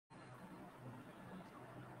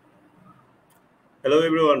Hello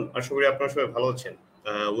everyone, আশা করি আপনারা সবাই ভালো আছেন।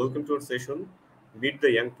 Welcome to our session Meet the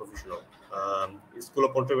Young Professional. School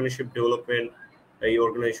of Entrepreneurship Development এই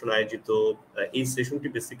অর্গানাইজেশন আয়োজিত এই সেশনটি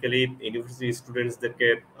বেসিক্যালি ইউনিভার্সিটি স্টুডেন্টসদেরকে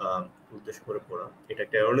উদ্দেশ্য করে করা। এটা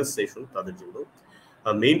একটা অ্যাওয়ারনেস সেশন তাদের জন্য।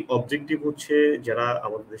 মেইন অবজেক্টিভ হচ্ছে যারা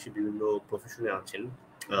আমাদের দেশে বিভিন্ন প্রফেশনে আছেন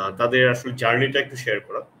তাদের আসলে জার্নিটা একটু শেয়ার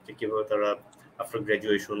করা, যে কিভাবে তারা আফটার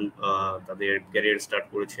গ্র্যাজুয়েশন তাদের ক্যারিয়ার স্টার্ট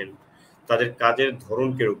করেছেন, তাদের কাজের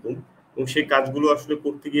ধরন কিরকম, এবং সেই কাজগুলো আসলে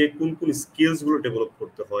করতে গিয়ে কোন কোন স্কিলস গুলো ডেভেলপ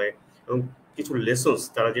করতে হয়, এবং কিছু লেসন্স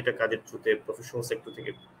তারা যেটা কাজের থ্রুতে প্রফেশনাল সেক্টর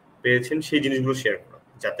থেকে পেয়েছেন সেই জিনিসগুলো শেয়ার করা,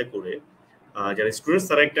 যাতে করে যারা স্টুডেন্টস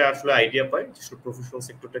তারা একটা আসলে আইডিয়া পায় যে প্রফেশনাল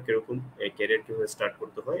সেক্টরটা কিরকম, ক্যারিয়ার কিভাবে স্টার্ট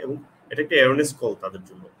করতে হয়, এবং এটা একটা অ্যাওয়ারনেস কল তাদের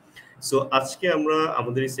জন্য। সো আজকে আমরা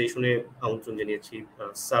আমাদের এই সেশনে আমন্ত্রণ জানিয়েছি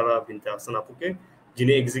সারা বিনতে আহসান আপুকে,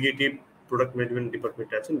 যিনি এক্সিকিউটিভ প্রোডাক্ট ম্যানেজমেন্ট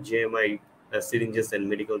ডিপার্টমেন্টে আছেন JMI syringes and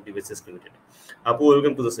medical devices limited. Apu,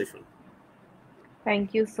 welcome to the session. Thank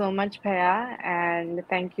you so much, Bhaya, and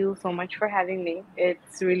thank you so much for having me.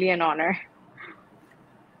 It's really an honor.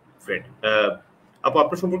 Great. আপু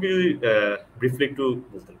আপনার সম্পর্কে যদি briefly একটু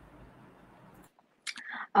বলতেন।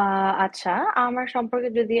 আচ্ছা, আমার সম্পর্কে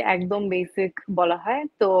যদি একদম বেসিক বলা হয়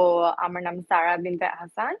তো আমার নাম সারা বিনতে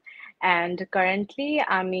আহসান, অ্যান্ড কারেন্টলি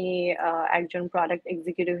আমি একজন প্রোডাক্ট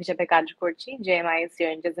এক্সিকিউটিভ হিসেবে কাজ করছি JMI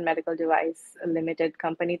সিরিঞ্জেস and medical device limited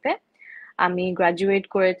কোম্পানিতে। আমি গ্রাজুয়েট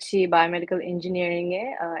করেছি বায়োমেডিক্যাল ইঞ্জিনিয়ারিং এ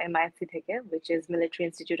এমআইএসসি থেকে, which is Military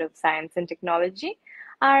Institute of Science and Technology।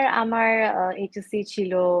 আর আমার এইচএসসি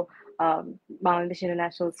ছিল Bangladesh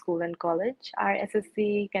international school and college, R SSC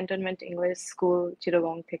cantonment English school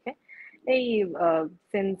Chittagong থেকে। এই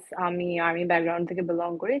সিন্স আমি আর্মি ব্যাকগ্রাউন্ড থেকে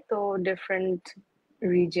বিলং করি, তো ডিফারেন্ট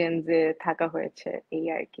রিজিয়নসে থাকা হয়েছে এই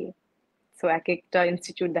আর কি। সো এক একটা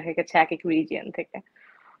ইনস্টিটিউট দেখা গেছে এক এক রিজিয়ন থেকে।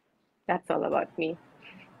 That's all about me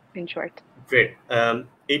in short. Great.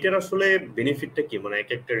 এইটার আসলে বেনিফিটটা কি, মানে এক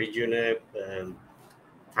একটা রিজিয়নে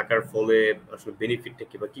থাকার ফলে আসলে বেনিফিটটা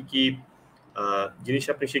কি, বা কি কি জিনিস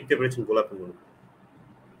আপনি শিখতে পেরেছেন বলে আপনি মনে করেন?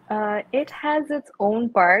 It has its own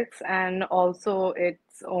perks and also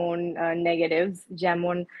its own negatives.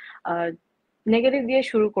 যেমন নেগেটিভ দিয়ে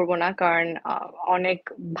শুরু করব না, কারণ অনেক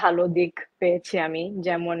ভালো দিক পেয়েছি আমি।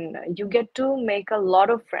 যেমন you get to make a lot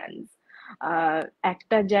of friends.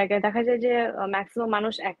 একটা জায়গায় দেখা যায় যে ম্যাক্সিমাম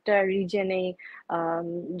মানুষ একটা রিজনেই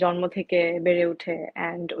জন্ম থেকে বেড়ে ওঠে,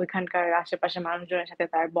 অ্যান্ড ওইখানকার আশেপাশে মানুষজনের সাথে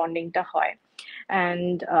তার বন্ডিংটা হয়,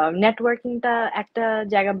 অ্যান্ড নেটওয়ার্কিংটা একটা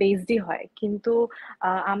জায়গা বেসডই হয়। কিন্তু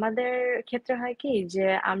আমাদের ক্ষেত্রে হয় কি যে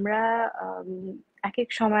আমরা এক এক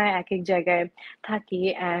সময় এক এক জায়গায় থাকি,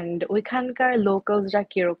 অ্যান্ড ওইখানকার লোকালসরা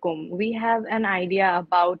কিরকম, we have an idea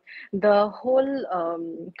about the whole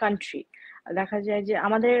country. দেখা যায় যে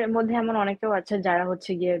আমাদের মধ্যে এমন অনেকেও আছে যারা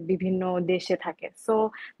হচ্ছে গিয়ে বিভিন্ন দেশে থাকে, সো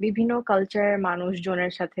বিভিন্ন কালচারের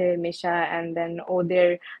মানুষজনের সাথে মেশা, অ্যান্ড দেন ওদের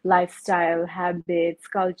লাইফস্টাইল, হ্যাবিটস,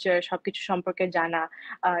 কালচার সবকিছু সম্পর্কে জানা,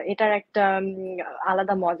 এটার একটা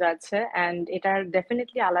আলাদা মজা আছে, অ্যান্ড এটার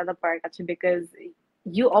ডেফিনেটলি আলাদা পার্ট আছে, because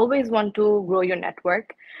you always want to grow your network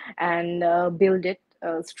and build it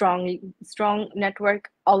strong network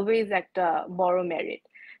always একটা বড় মেরিট।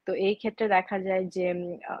 তো এই ক্ষেত্রে দেখা যায় যে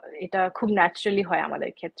এটা খুব ন্যাচারালি হয় আমাদের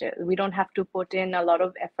ক্ষেত্রে, we don't have to put in a lot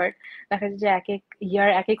of effort. দেখা যায় যে এক এক ইয়ার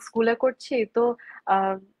এক এক স্কুলে করছি, তো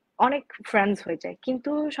অনেক ফ্রেন্ডস হয়ে যায়,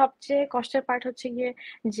 কিন্তু সবচেয়ে কষ্টের পার্ট হচ্ছে গিয়ে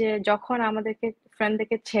যে যখন আমাদেরকে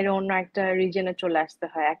ফ্রেন্ডদেরকে ছেড়ে অন্য একটা রিজনে চলে আসতে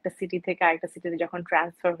হয়, একটা সিটি থেকে আরেকটা সিটিতে যখন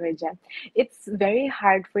ট্রান্সফার হয়ে যায়, it's very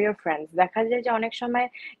hard for your friends. দেখা যায় যে অনেক সময়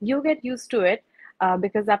you get use to it,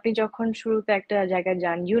 because আপনি যখন শুরুতে একটা জায়গায়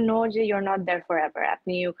যান, ইউ নো যে your not there for ever,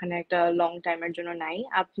 আপনি ওখানে একটা লং টাইমের জন্য নাই।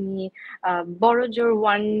 আপনি বড় জোর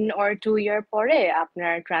 1 or 2 ইয়ার পরে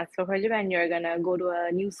আপনার ট্রান্সফার হয়ে যাবে, and your Gaana go to a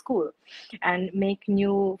new school and make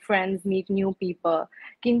new friends, meet new people.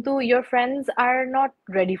 কিন্তু your friends are not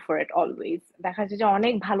ready for it always. দেখা যায় যে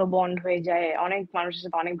অনেক ভালো বন্ড হয়ে যায়, অনেক মানুষের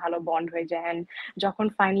সাথে অনেক ভালো বন্ড হয়ে যায়, and যখন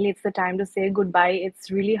finally it's the time to say goodbye, it's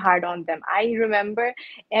really hard on them. I remember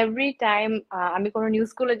every time আমি কোনো নিউ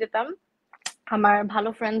স্কুলে যেতাম, আমার ভালো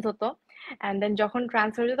ফ্রেন্ডস হতো, and then যখন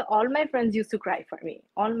ট্রান্সফার হতো, all my friends used to cry for me,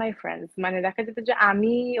 all my friends। মানে দেখা যেত যে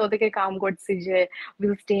আমি ওদেরকে কাম করছি যে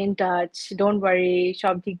we'll stay in touch, don't worry,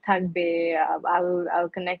 সব ঠিক থাকবে,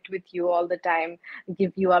 I'll connect with you all the time,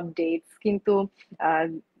 give you updates, কিন্তু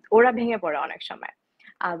ওরা ভেঙে পড়ে অনেক সময়।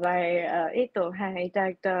 আবার এই তো হ্যাঁ, এটা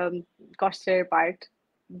একটা কষ্টের পার্ট,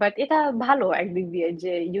 বাট এটা ভালো একদিক দিয়ে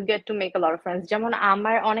যে you get to make a lot of friends. যেমন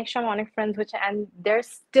আমার অনেক সময় অনেক ফ্রেন্ডস হচ্ছে, and they R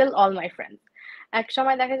still all my friends. এক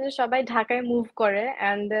সময় দেখা যায় সবাই ঢাকায় মুভ করে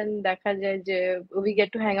অ্যান্ড দেন দেখা যায় যে we get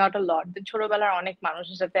two hang out আ লট। ছোটবেলার অনেক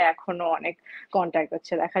মানুষের সাথে এখনো অনেক কন্ট্যাক্ট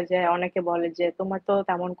হচ্ছে। দেখা যায় অনেকে বলে যে তোমার তো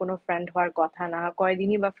তেমন কোনো ফ্রেন্ড হওয়ার কথা না,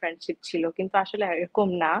 কয়দিনই বা ফ্রেন্ডশিপ ছিল, কিন্তু আসলে এরকম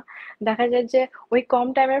না। দেখা যায় যে ওই কম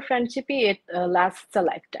টাইমের ফ্রেন্ডশিপই ইট lasts a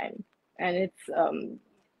life time and it's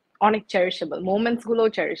অনেক চেরিশেবল, মোমেন্টস গুলোও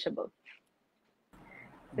চেরিশেবল।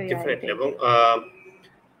 তো yeah, ডেফিনেটলি। এটাই। এবং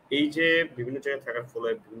এই যে বিভিন্ন জায়গায় থাকার ফলে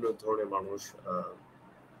বিভিন্ন ধরনের মানুষ,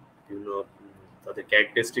 বিভিন্ন তাদের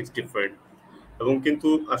ক্যারেক্টারিস্টিক্স ডিফারেন্ট, এবং কিন্তু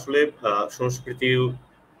আসলে সংস্কৃতি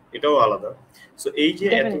এটাও আলাদা। সো এই যে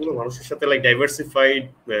এতগুলো ডেফিনেটলি। মানুষের সাথে লাইক ডাইভার্সিফাইড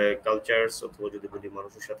কালচারস, অথবা যদি বলি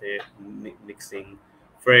মানুষের সাথে মিক্সিং,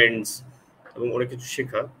 ফ্রেন্ডস এবং অনেক কিছু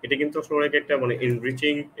শেখা, এটা কিন্তু আসলে অনেক একটা মানে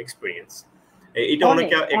এনরিচিং এক্সপিরিয়েন্স। এটা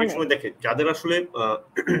অনেকে অনেক, এক এক অনেক। সময় দেখে যাদের আসলে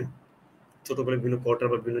ছোটবেলায় বিভিন্ন কোয়ার্টার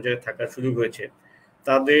বা বিভিন্ন জায়গায় থাকার সুযোগ হয়েছে,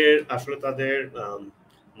 তাদের আসলে তাদের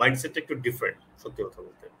মাইন্ডসেটটা একটু ডিফারেন্ট, সত্যি কথা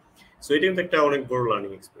বলতে। সো এটা কিন্তু একটা অনেক বড়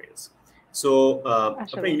লার্নিং এক্সপিরিয়েন্স। সো আপনার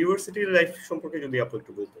আসলে ইউনিভার্সিটির লাইফ সম্পর্কে যদি আপনি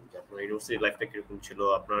একটু বলতেন, যে আপনার ইউনিভার্সিটি লাইফটা কিরকম ছিল,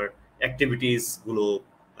 আপনার অ্যাক্টিভিটিস গুলো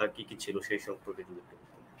কি কি ছিল, সেই সম্পর্কে যদি একটু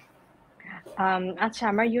বলতেন। আচ্ছা,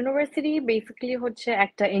 আমার ইউনিভার্সিটি বেসিক্যালি হচ্ছে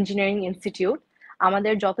একটা ইঞ্জিনিয়ারিং ইনস্টিটিউট।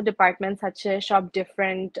 আমাদের যত ডিপার্টমেন্টস আছে সব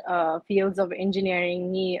ডিফারেন্ট ফিল্ডস অফ ইঞ্জিনিয়ারিং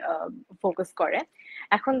নিয়ে ফোকাস করে।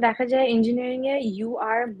 এখন দেখা যায় engineering A you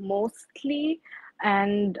R mostly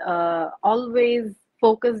and always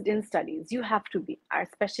focused in studies, you have to B. R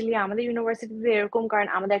specially আমাদের ইউনিভার্সিটিতে এরকম, কারণ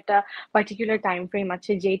আমাদের একটা পার্টিকুলার টাইম ফ্রেম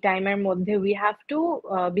আছে যেই টাইমের মধ্যে উই হ্যাভ টু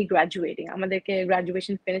বি গ্রাজুয়েটিং, আমাদেরকে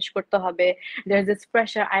গ্রাজুয়েশন ফিনিশ করতে হবে। There's this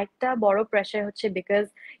pressure. আরেকটা বড় প্রেশার হচ্ছে because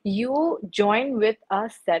you join with a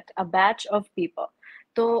set a batch of people.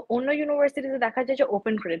 তো অন্য ইউনিভার্সিটিতে দেখা যায় যে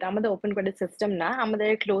ওপেন ক্রেডিট, আমাদের ওপেন ক্রেডিট সিস্টেম না, আমাদের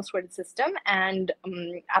ক্লোজ ক্রেডিট সিস্টেম। অ্যান্ড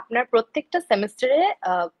আপনার প্রত্যেকটা সেমিস্টারে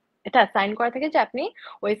এটা সাইন করা থাকে যে আপনি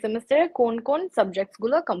ওই সেমিস্টারে কোন কোন সাবজেক্টস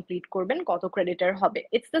গুলো কমপ্লিট করবেন, কত ক্রেডিটের হবে।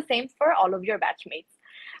 It's the same for all of your batchmates.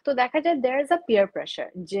 তো দেখা যায় there is a peer pressure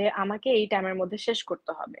যে আমাকে এই টাইমের মধ্যে শেষ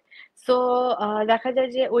করতে হবে। সো দেখা যায়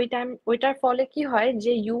যে ওইটার ফলে কি হয়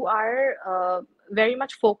যে you are very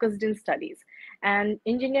much focused in studies. And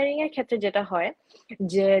engineering এর ক্ষেত্রে যেটা হয়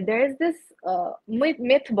যে there is this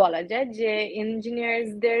মিথ বলা যায় যে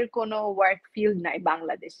ইঞ্জিনিয়ার্সদের কোনো ওয়ার্ক ফিল্ড নাই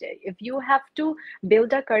বাংলাদেশে। If you have to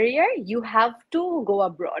build a career you have to go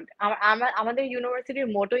abroad. আমাদের ইউনিভার্সিটির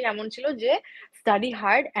মোটোই এমন ছিল যে study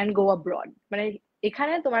hard and go abroad, মানে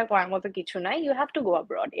এখানে তোমার করার মতো কিছু নাই, you have to go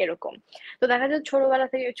abroad এরকম। তো দেখা যায় ছোটবেলা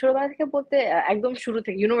থেকে বলতে একদম শুরু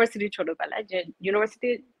থেকে ইউনিভার্সিটির ছোটবেলায় যে ইউনিভার্সিটি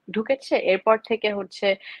ঢুকেছে, এরপর থেকে হচ্ছে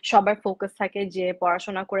সবার ফোকাস থাকে যে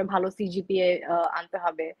পড়াশোনা করে ভালো সিজিপিএ আনতে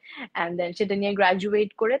হবে, অ্যান্ড দেন সেটা নিয়ে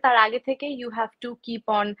গ্রাজুয়েট করে তার আগে থেকে you have to keep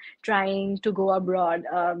on trying to go abroad.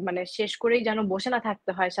 মানে শেষ করেই যেন বসে না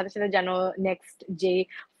থাকতে হয়, সাথে সাথে যেন নেক্সট যে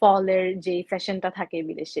ফলের যে সেশনটা থাকে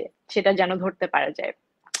বিদেশে সেটা যেন ধরতে পারা যায়।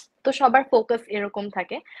 তো সবার ফোকাস এরকম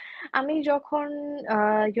থাকে। আমি যখন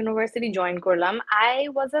ইউনিভার্সিটি জয়েন করলাম, I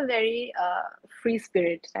was a very free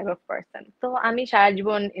spirit type of person. তো আমি সারা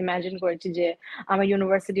জীবন ইমাজিন করেছি যে আমার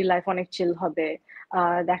ইউনিভার্সিটি লাইফ অনেক চিল হবে।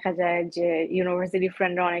 দেখা যায় যে ইউনিভার্সিটি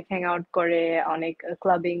ফ্রেন্ডরা অনেক হ্যাং আউট করে, অনেক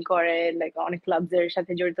ক্লাবিং করে, লাইক অনেক ক্লাবস এর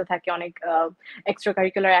সাথে জড়িত থাকে, অনেক এক্সট্রা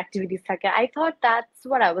কারিকুলার অ্যাক্টিভিটিস থাকে। I thought that's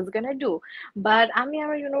what I was gonna do. But আমি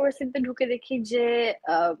আমার ইউনিভার্সিটিতে ঢুকে দেখি যে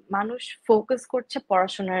মানুষ ফোকাস করছে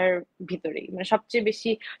পড়াশোনার ভিতরেই, মানে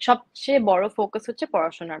সবচেয়ে বড় ফোকাস হচ্ছে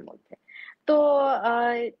পড়াশোনার মধ্যে। তো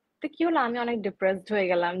আহ, তো কি হলো, আমি অনেক ডিপ্রেসড হয়ে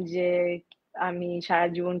গেলাম যে আমি সারা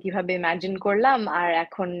জীবন কিভাবে ইমাজিন করলাম আর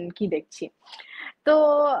এখন কি দেখছি। তো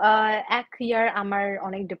এক ইয়ার আমার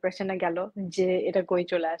অনেক ডিপ্রেশনে গেল যে এটা কই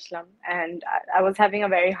চলে আসলাম, and I was having a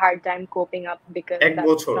very hard time coping up because এক দ্যাটস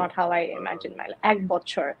বছর not how I ah, imagine my life. এক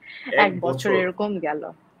বছর, এক এক বছর বছর এরকম গেল।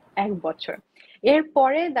 এক বছর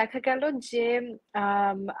এরপরে দেখা গেল যে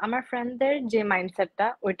আমার ফ্রেন্ডদের যে মাইন্ডসেটটা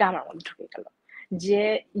ওইটা আমার মধ্যে ঢুকে গেল যে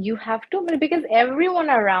you have to, because everyone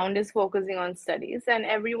around is focusing on studies and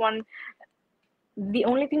everyone, the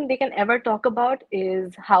only thing they can ever talk about is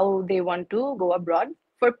how they want to go abroad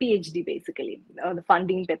for PhD basically. The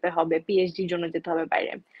funding পেতে হবে, PhD জন্য যেতে হবে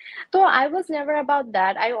বাইরে। তো I was never about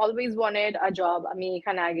that. I always wanted a job. আমি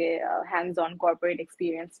এখানে আগে hands on corporate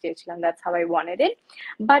experience চেয়েছিলাম, that's how I wanted it.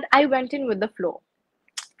 But I went in with the flow.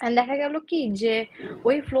 And দেখা গেল কি যে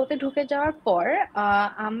ওই ফ্লোতে ঢুকে যাওয়ার পর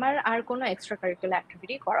আমার আর কোনো এক্সট্রা কারিকুলার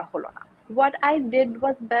অ্যাক্টিভিটি করা হলো না। What I did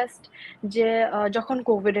was best যে যখন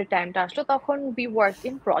কোভিড এর টাইমটা আসলো তখন উই ওয়ার্ক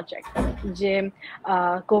ইন প্রজেক্ট, যে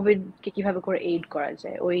কোভিডকে কিভাবে করে এইড করা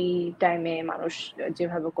যায়, ওই টাইমে মানুষ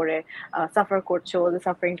যেভাবে করে সাফার করছে ওদের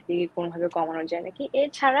সাফারিংকে কোনোভাবে কমানো যায় নাকি।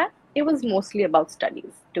 এছাড়া it was mostly about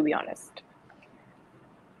studies, to be honest.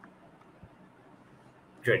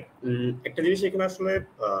 Great. একটা জিনিস এখানে আসলে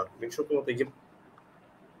মেনশন করতে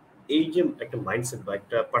এই যে একটা মাইন্ডসেট বা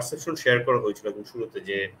একটা পারসেপশন শেয়ার করা হয়েছিল একদম শুরুতে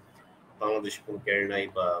যে বাংলাদেশে কোনো ক্যারিয়ার নাই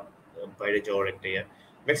বা বাইরে যাওয়ার একটা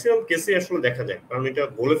ম্যাক্সিমাম কেসে আসলে দেখা যায়, কারণ এটা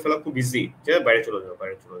বলে ফেলা খুব ইজি যে বাইরে চলে যাও,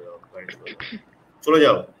 বাইরে চলে যাও, বাইরে চলে যাও, চলে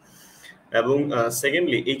যাও। এবং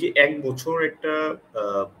সেকেন্ডলি এই যে 1 বছর একটা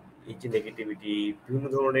এই যে নেগেটিভিটি, বিভিন্ন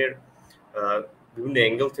ধরনের আহ, বিভিন্ন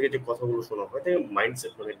অ্যাঙ্গেল থেকে যে কথাগুলো শোনা হয় তাই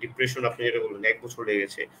মাইন্ডসেট মানে ডিপ্রেশন, আপনি যেটা বললেন 1 বছর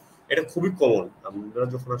লেগেছে, এটা খুবই কমন। আমরা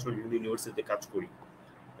যখন আসলে বিভিন্ন ইউনিভার্সিটিতে কাজ করি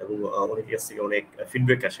এবং অনেকের কাছ থেকে অনেক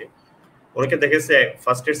ফিডব্যাক আসে, অনেকে দেখেছে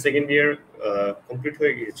first year second year complete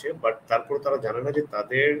হয়ে গিয়েছে, বাট তারপর তারা জানে না যে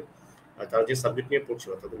তারা যে সাবজেক্ট নিয়ে পড়ছে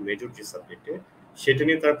বা তাদের মেজর যে সাবজেক্টে, সেটা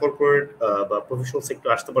নিয়ে তারা কর্পোরেট বা প্রফেশনাল সেক্টর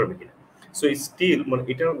আসতে পারবে কিনা। সো স্টিল মানে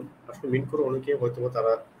এটা আসলে মিন করে অনেকে হয়তো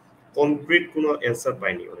তারা কনক্রিট কোনো অ্যান্সার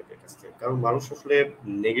পায়নি অনেকের কাছ থেকে, কারণ মানুষ আসলে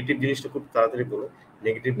নেগেটিভ জিনিসটা খুব তাড়াতাড়ি বলে,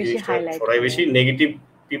 নেগেটিভ বেশি জিনিসটা হাইলাইট ছড়ায় করে। বেশি, নেগেটিভ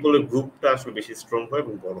পিপলের গ্রুপটা আসলে বেশি স্ট্রং হয়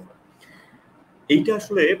এবং বড় হয়। এইটা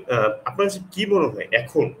আসলে আপনার কাছে কি মনে হয়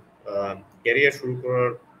এখন ক্যারিয়ার শুরু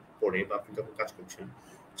করার পরে বা আপনি যখন কাজ করছেন,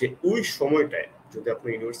 যে ওই সময়টায় যদি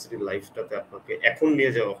আপনার ইউনিভার্সিটি লাইফটাতে আপনাকে এখন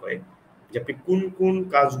নিয়ে যাওয়া হয়, যে আপনি কোন কোন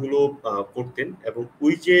কাজগুলো করতেন, এবং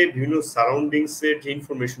ওই যে বিভিন্ন সারাউন্ডিংস এর যে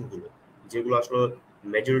ইনফরমেশন গুলো যেগুলো আসলে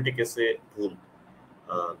মেজরিটি কেসে ভুল,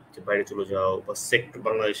 যে বাইরে চলে যাও বা সেক্টর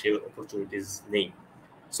বাংলাদেশে অপরচুনিটিস নেই,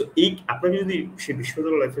 সো এই আপনাকে যদি সেই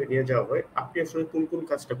বিশ্ববিদ্যালয় লাইফে নিয়ে যাওয়া হয়, আপনি আসলে কোন কোন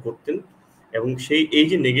কাজটা করতেন, এবং সেই এই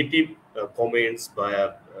যে নেগেটিভ কমেন্টস বা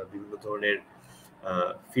বিভিন্ন ধরনের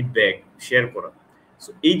ফিডব্যাক শেয়ার করা, সো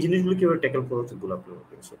এই জিনিসগুলো কিভাবে ট্যাকেল করা উচিত বলে আপনার মনে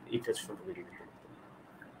হয়? এই কাজ সম্পর্কে যদি একটু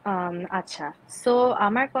বলতেন। আচ্ছা, সো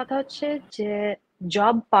আমার কথা হচ্ছে যে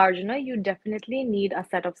জব পাওয়ার জন্য you definitely need a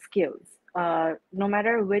set of skills. No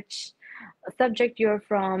matter which subject you're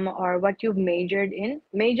from or what you've majored in,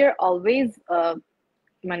 major always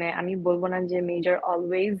মানে আমি বলবো না যে মেজর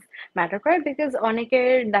অলওয়েজ ম্যাটার করে, বিকজ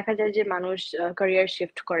অনেকের দেখা যায় যে মানুষ ক্যারিয়ার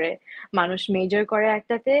শিফট করে, মানুষ মেজর করে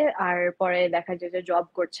একটাতে আর পরে দেখা যায় যে জব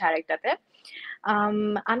করছে আরেকটাতে। আম,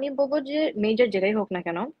 আমি বলবো যে মেজর যেটাই হোক না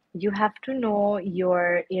কেন, you have to know your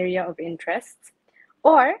area of interest,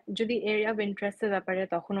 or যদি এরিয়া অফ ইন্টারেস্টের ব্যাপারে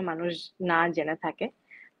তখনও মানুষ না জেনে থাকে,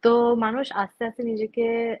 তো মানুষ আস্তে আস্তে নিজেকে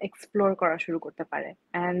এক্সপ্লোর করা শুরু করতে পারে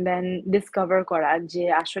অ্যান্ড দেন ডিসকভার করা যে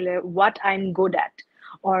আসলে what I am good at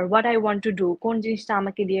or what I want to do, কোন জিনিসটা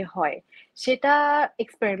আমাকে দিয়ে হয় সেটা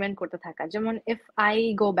এক্সপেরিমেন্ট করতে থাকা। যেমন if I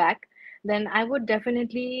go back, then I would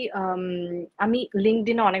definitely, আমি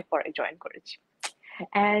লিঙ্কডইনে অনেক পরে জয়েন করেছি,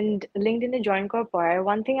 অ্যান্ড লিঙ্কডইনে জয়েন করার পর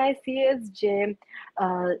one thing I C is যে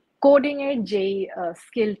কোডিং এর যেই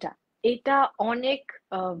স্কিলটা, এটা অনেক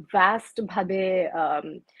ভ্যাস্ট ভাবে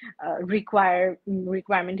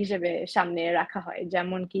রিকোয়ারমেন্ট হিসেবে সামনে রাখা হয়।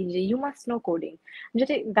 যেমন কি যে ইউ মাস্ট নো কোডিং,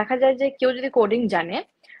 যদি দেখা যায় যে কেউ যদি কোডিং জানে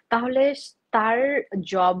তাহলে তার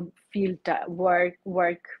জব ফিল্ডটা,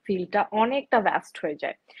 ওয়ার্ক ফিল্ডটা অনেকটা ভ্যাস্ট হয়ে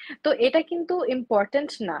যায়। তো এটা কিন্তু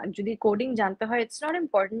ইম্পর্টেন্ট না, যদি কোডিং জানতে হয় ইটস নট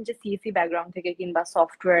ইম্পর্টেন্ট যে সিএসসি ব্যাকগ্রাউন্ড থেকে কিংবা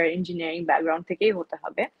সফটওয়্যার ইঞ্জিনিয়ারিং ব্যাকগ্রাউন্ড থেকেই হতে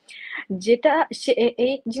হবে। যেটা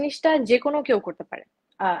এই জিনিসটা যে কোনো কেউ করতে পারে।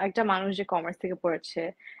 একটা মানুষ যে কমার্স থেকে পড়েছে,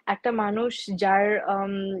 একটা মানুষ যার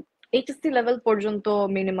এইচএসসি লেভেল পর্যন্ত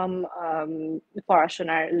মিনিমাম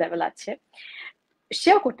পড়াশোনার লেভেল আছে,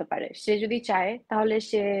 সেও করতে পারে। সে যদি চায় তাহলে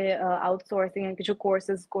সে আউটসোর্সিং এর কিছু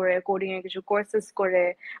কোর্সেস করে, কোডিং এর কিছু কোর্সেস করে,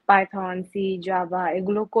 পাইথন, সি, জাভা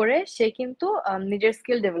এগুলো করে সে কিন্তু নিজের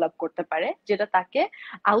স্কিল ডেভেলপ করতে পারে, যেটা তাকে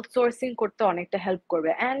আউটসোর্সিং করতে অনেকটা হেল্প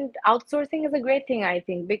করবে। And outsourcing is a great thing I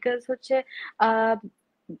think, because হচ্ছে আহ,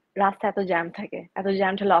 রাস্তা এত জ্যাম থাকে, এত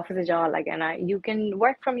জ্যাম ঠেলে অফিসে যাওয়া লাগে না, you can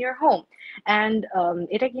work from your home. And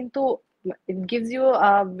এটা কিন্তু it gives you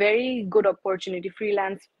a very good opportunity,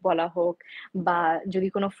 freelance বলা হোক বা যদি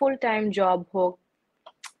কোনো ফুল টাইম জব হোক,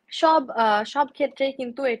 সব ক্ষেত্রেই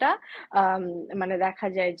কিন্তু এটা আম, মানে দেখা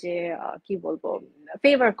যায় যে কি বলবো,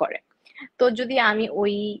 ফেভার করে। তো যদি আমি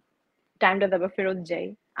ওই টাইমটাতে আবার ফেরত যাই,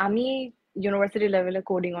 আমি ইউনিভার্সিটি লেভেলে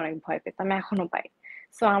কোডিং অনেক ভয় পেতাম, এখনো পাই।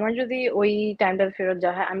 সো আমার যদি ওই টাইমটাতে ফেরত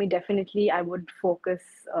যাওয়া হয়, আমি definitely I would focus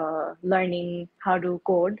learning how to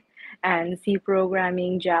code and C programming,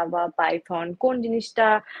 Java, Python, কোন জিনিসটা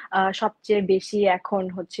সবচেয়ে বেশি এখন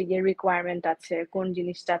হচ্ছে গিয়ে রিকোয়ারমেন্ট আছে, কোন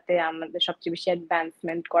জিনিসটাতে আমাদের সবচেয়ে বেশি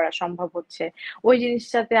অ্যাডভান্সমেন্ট করা সম্ভব হচ্ছে, ওই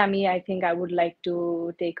জিনিসটাতে আমি I think I would like to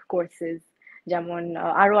take courses. যেমন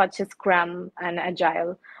আরো আছে স্ক্রাম অ্যান্ড অ্যাজাইল,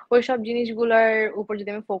 ওইসব জিনিসগুলোর উপর যদি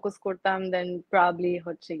আমি ফোকাস করতাম, দেন প্রবাবলি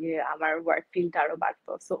হচ্ছে গিয়ে আমার ওয়ার্ক ফিল্ড আরো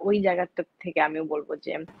বাড়তো। সো ওই জায়গাটা থেকে আমিও বলবো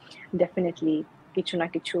যে ডেফিনেটলি কিছু না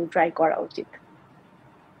কিছু ট্রাই করা উচিত।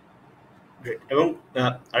 Great. এবং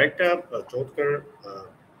আরেকটা চমৎকার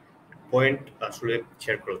পয়েন্ট আসলে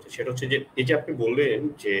শেয়ার করা হচ্ছে, সেটা হচ্ছে যে এই যে আপনি বললেন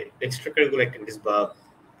যে এক্সট্রা কারিকুলার অ্যাক্টিভিটিস বা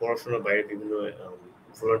পড়াশোনার বাইরে বিভিন্ন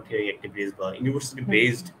ভলান্টিয়ারিং অ্যাক্টিভিটিস বা ইউনিভার্সিটি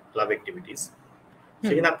বেসড ক্লাব অ্যাক্টিভিটিস, হুম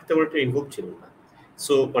সেখানে আপনি তেমন একটা ইনভলভ ছিলেন না।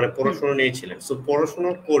 সো মানে হুম পড়াশোনা নিয়ে ছিলেন। সো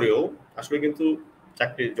পড়াশোনা করেও আসলে কিন্তু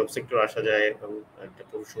চাকরি জব সেক্টর আসা যায় এবং একটা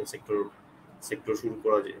প্রফেশনাল সেক্টর শুরু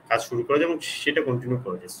করা যায়, কাজ শুরু করা যায় এবং সেটা কন্টিনিউ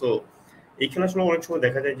করা যায়। সো এইখানে আসলে অনেক সময়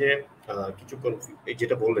দেখা যায় যে কিছু এই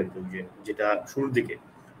যেটা বললেন তুমি, যে যেটা শুরুর দিকে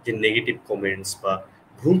যে নেগেটিভ কমেন্টস বা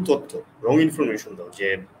ভুল তথ্য, রং ইনফরমেশন দাও যে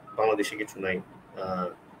বাংলাদেশে কিছু নাই, আহ,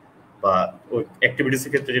 বা ওই অ্যাক্টিভিটিস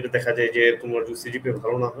এর ক্ষেত্রে যেটা দেখা যায় যে তোমার যদি সিজিপিএ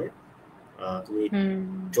ভালো না হয়, তুমি হুম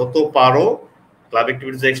যত পারো club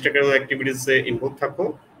activities, extra curricular activities এ ইনভলভ থাকো,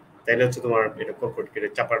 তাহলে হচ্ছে তোমার এটা কর্পোরেট কেটে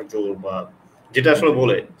চাপার জোর বা যেটা আসলে হুম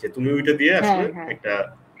বলে যে তুমি ওইটা দিয়ে হ্যাঁ আসলে হ্যাঁ একটা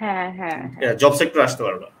হ্যাঁ হ্যাঁ হ্যাঁ জব সেক্টর আসতে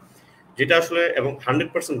পারবা, যেটা আসলে এবং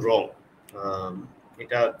 100% রং।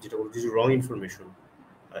 এটা যেটা বলছি যে রং ইনফরমেশন,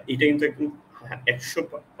 এটা কিন্তু একদম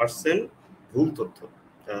 100% ভুল তথ্য।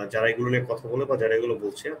 যারা এগুলো নিয়ে কথা বলে বা যারা এগুলো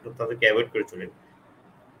বলছে, আপনার তাদেরকে অ্যাভয়েড করে চলেন।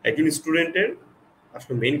 একজন স্টুডেন্টের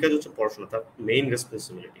আসলে মেইন কাজ হচ্ছে পড়াশোনা, তার মেইন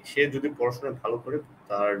রেসপন্সিবিলিটি। সে যদি পড়াশোনা ভালো করে,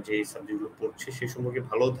 তার যে সাবজেক্টগুলো পড়ছে সে সম্পর্কে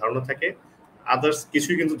ভালো ধারণা থাকে, আদার্স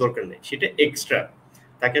কিছুই কিন্তু দরকার নেই, সেটা এক্সট্রা।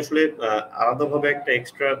 তাকে আসলে আলাদাভাবে একটা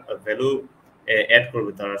এক্সট্রা ভ্যালু অ্যাড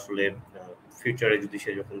করবে তার আসলে ফিউচারে, যদি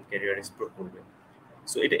সে যখন ক্যারিয়ার এক্সপ্লোর করবে।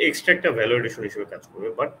 সো এটা এক্সট্রা একটা ভ্যালু এডিশন হিসেবে কাজ করবে।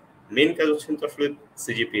 বাট মেইন কাজ হচ্ছে কিন্তু আসলে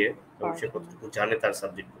সিজিপিএ এবং সে পড়াশোনা কতটুকু জানে তার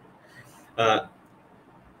সাবজেক্টগুলো।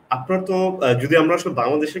 আপনার তো যদি আমরা আসলে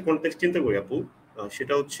বাংলাদেশের কনটেক্সট চিন্তা করি আপু,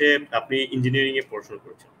 সেটা হচ্ছে আপনি ইঞ্জিনিয়ারিং এ পড়াশোনা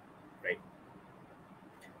করেছেন, right?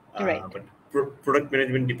 Right but product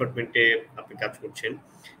management ডিপার্টমেন্টে আপনি কাজ করছেন।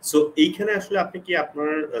 সো এইখানে আসলে আপনি কি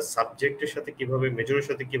আপনার সাবজেক্টের সাথে কিভাবে, মেজরের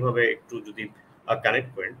সাথে কিভাবে একটু যদি কানেক্ট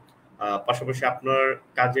করেন, পাশাপাশি আপনার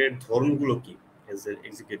কাজের ধরনগুলো কি, as a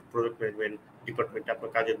executive product management ডিপার্টমেন্টে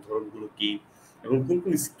আপনার কাজের ধরনগুলো কি, এবং কোন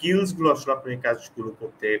কোন স্কিলস গুলো আসলে আপনি এই কাজগুলো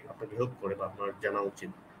করতে আপনাকে হেল্প করে বা আপনার জানা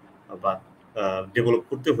উচিত বা ডেভেলপ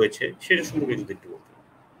করতে হয়েছে, সেটা সম্পর্কে যদি একটু বলতেন।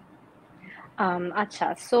 আচ্ছা,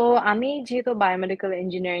 সো আমি যেহেতু বায়োমেডিক্যাল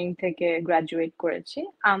ইঞ্জিনিয়ারিং থেকে গ্রাজুয়েট করেছি,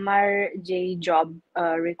 আমার যেই জব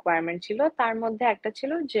রিকোয়ারমেন্ট ছিল তার মধ্যে একটা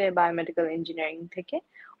ছিল যে বায়োমেডিক্যাল ইঞ্জিনিয়ারিং থেকে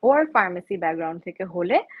ওর ফার্মেসি ব্যাকগ্রাউন্ড থেকে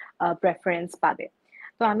হলে প্রেফারেন্স পাবে।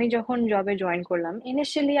 তো আমি যখন জবে জয়েন করলাম,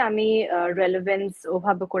 ইনিশিয়ালি আমি রেলেভেন্স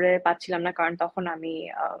ওভাবে করে পাচ্ছিলাম না, কারণ তখন আমি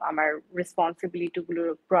আমার রেসপন্সিবিলিটি গুলো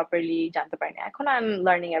প্রপারলি জানতে পারিনি। এখন I am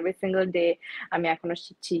learning every single day. আমি এখনো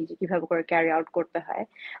শিখছি যে কিভাবে করে ক্যারি আউট করতে হয়।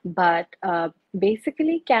 বাট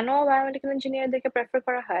বেসিক্যালি কেন বায়োমেডিক্যাল ইঞ্জিনিয়ারদেরকে প্রেফার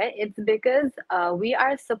করা হয়, it's because we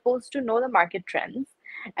are suppose to know the market Trends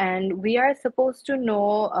and we are suppose to know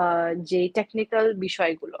যে টেকনিক্যাল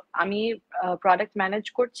বিষয়গুলো। আমি প্রোডাক্ট ম্যানেজ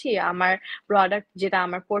করছি, আমার প্রোডাক্ট যেটা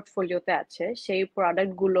আমার পোর্টফোলিওতে আছে সেই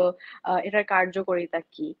প্রোডাক্টগুলো এটার কার্যকারিতা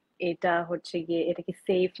কি, এটা হচ্ছে গিয়ে এটা কি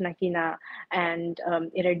সেফ নাকি না, অ্যান্ড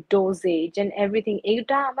এটার ডোজেজ এন্ড এভরিথিং,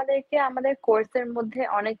 এইটা আমাদেরকে আমাদের কোর্সের মধ্যে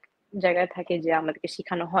অনেক জায়গায় থাকে যে আমাদেরকে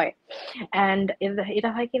শেখানো হয়। অ্যান্ড এটা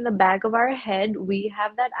হয় কি, in the back of our head we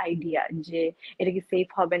have that idea যে এটা কি সেফ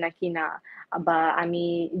হবে নাকি না, বা আমি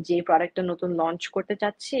যে প্রোডাক্টটা নতুন লঞ্চ করতে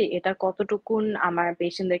চাচ্ছি এটা কতটুকুন আমার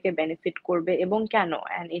পেশেন্টদেরকে বেনিফিট করবে এবং কেন,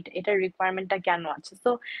 অ্যান্ড এটার রিকোয়ারমেন্টটা কেন আছে।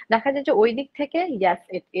 তো দেখা যায় যে ওই দিক থেকে ইয়াস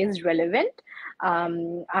ইট ইজ রেলেভেন্ট।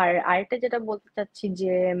 আর আরেকটা যেটা বলতে চাচ্ছি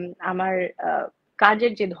যে আমার আহ,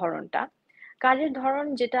 কাজের যে ধরনটা, কাজের ধরন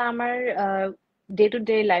যেটা আমার ডে টু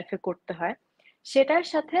ডে লাইফে করতে হয়, সেটার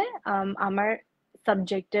সাথে আমার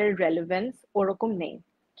সাবজেক্টের রেলেভেন্স ওরকম নেই।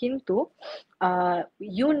 কিন্তু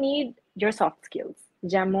you need your soft skills.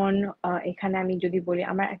 যেমন এখানে আমি যদি বলি,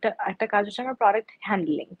 আমার একটা একটা কাজ হচ্ছে আমার product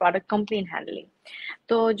handling, product complain handling.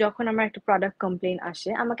 তো যখন আমার একটা প্রোডাক্ট কমপ্লেন আসে,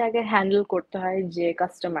 আমাকে আগে হ্যান্ডেল করতে হয় যে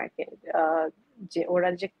কাস্টমারকে, যে ওরা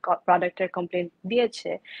যে প্রোডাক্টের কমপ্লেন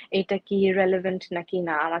দিয়েছে এটা কি রেলেভেন্ট নাকি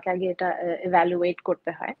না, আমাকে আগে এটা এভ্যালুয়েট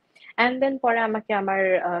করতে হয়। অ্যান্ড দেন পরে আমাকে আমার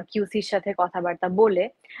কিউসির সাথে কথাবার্তা বলে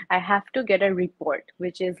I have to get a report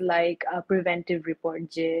which is like preventive report,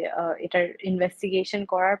 যে এটার ইনভেস্টিগেশন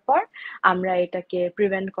করার পর আমরা এটাকে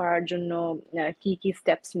প্রিভেন্ট করার জন্য কি কি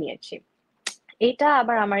স্টেপস নিয়েছি। এটা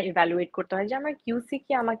আবার আমার ইভ্যালুয়েট করতে হয় যে আমার কিউসি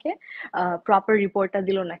কি আমাকে প্রপার রিপোর্টটা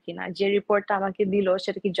দিল নাকি না, যে রিপোর্টটা আমাকে দিল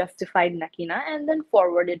সেটা কি জাস্টিফাইড নাকি না, and then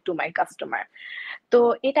forwarded to my customer. তো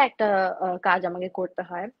এটা একটা কাজ আমাকে করতে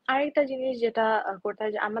হয়। আরেকটা জিনিস যেটা করতে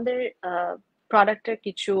হয় যে আমাদের প্রোডাক্টের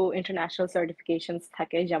কিছু ইন্টারন্যাশনাল সার্টিফিকেশনস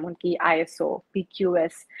থাকে, যেমন কি আইএসও,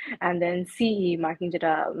 পিকিউএস, অ্যান্ড দেন সিই মার্কিং,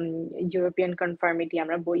 যেটা ইউরোপিয়ান কনফার্মিটি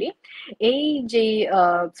আমরা বলি। এই যে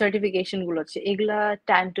সার্টিফিকেশন গুলো আছে, এগুলা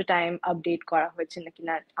টাইম টু টাইম আপডেট করা হয়েছে নাকি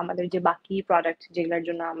না, আমাদের যে বাকি প্রোডাক্ট যেগুলোর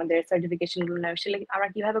জন্য আমাদের সার্টিফিকেশন গুলো নেই, সেটা আমরা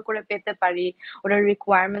কিভাবে করে পেতে পারি, ওটার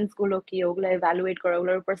রিকোয়ারমেন্টস গুলো কি, ওগুলো এভ্যালুয়েট করা,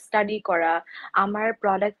 ওগুলোর উপর স্টাডি করা, আমার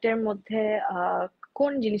প্রোডাক্টের মধ্যে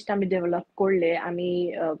কোন জিনিসটা আমি ডেভেলপ করলে আমি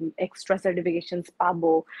এক্সট্রা সার্টিফিকেশনস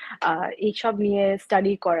পাবো, এইসব নিয়ে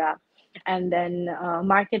স্টাডি করা। And then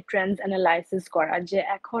market Trends analysis করা, যে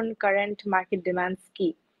এখন কারেন্ট মার্কেট ডিমান্ডস কি,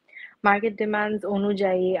 মার্কেট ডিমান্ডস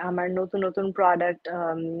অনুযায়ী আমার নতুন নতুন প্রোডাক্ট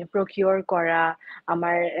প্রকিউর করা,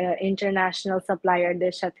 আমার ইন্টারন্যাশনাল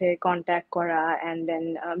সাপ্লায়ারদের সাথে কন্ট্যাক্ট করা, অ্যান্ড দেন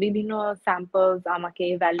বিভিন্ন স্যাম্পলস আমাকে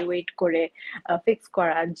ইভ্যালুয়েট করে ফিক্স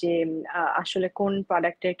করা যে আসলে কোন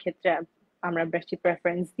প্রোডাক্টের ক্ষেত্রে আমরা বেশি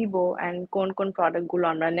প্রেফারেন্স দিব, অ্যান্ড কোন কোন প্রোডাক্টগুলো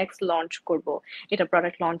আমরা নেক্সট লঞ্চ করব, এটা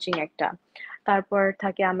প্রোডাক্ট লঞ্চিং একটা। তারপর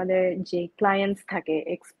থাকে আমাদের যে ক্লায়েন্টস থাকে,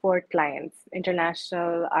 export clients,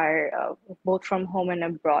 international R both from home and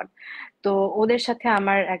abroad. তো ওদের সাথে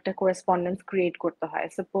আমার একটা কোরেসপন্ডেন্স ক্রিয়েট করতে হয়।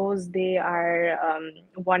 Suppose they R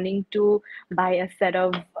wanting to by a set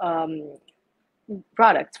of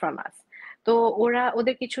products from আস। তো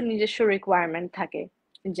ওদের কিছু নিজস্ব রিকোয়ারমেন্ট থাকে,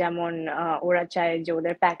 যেমন ওরা চায় যে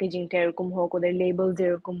ওদের প্যাকেজিংটা এরকম হোক, ওদের লেবেলস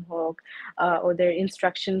এরকম হোক, ওদের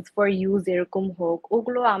ইনস্ট্রাকশনস ফর ইউজ এরকম হোক।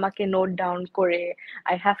 ওগুলো আমাকে নোট ডাউন করে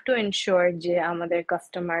আই হ্যাভ টু এনশিওর যে আমাদের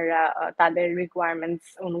কাস্টমাররা তাদের রিকোয়ারমেন্টস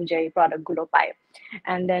অনুযায়ী প্রোডাক্টগুলো পায়।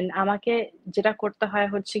 অ্যান্ড দেন আমাকে যেটা করতে হয়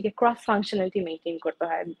হচ্ছে কি ক্রস ফাংশনালিটি মেনটেন করতে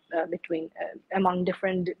হয় বিটুইন অ্যামং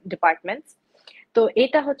ডিফারেন্ট ডিপার্টমেন্টস। তো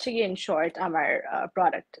এটা হচ্ছে গিয়ে ইন শর্ট আমার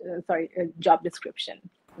product sorry job description.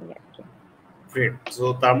 Great. So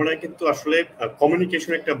তার মানে কিন্তু আসলে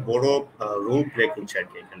কমিউনিকেশন একটা বড় রোল প্লে করছে আর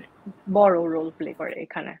কি এখানে। বড় রোল প্লে করে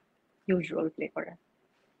এখানে, হিউজ রোল প্লে করে।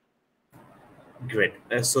 গ্রেট।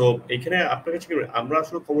 সো এখানে আপনার কাছে আমরা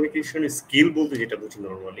আসলে কমিউনিকেশন স্কিল বলতে যেটা বুঝি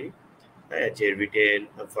নরমালি, হ্যাঁ, যে রিটেন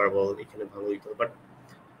ভার্বাল এখানে ভালো হইতো, বাট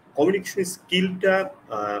কমিউনিকেশন স্কিলটা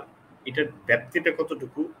এটার ব্যাপ্তিটা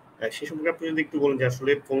কতটুকু সে সম্পর্কে আপনি যদি একটু বলেন যে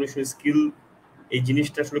আসলে কমিউনিকেশন স্কিল এই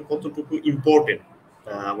জিনিসটা আসলে কতটুকু ইম্পর্টেন্ট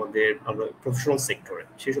আমাদের আমরা প্রফেশনাল সেক্টরে,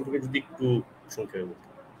 সেই সম্পর্কে যদি একটু সংক্ষেপে বলতে।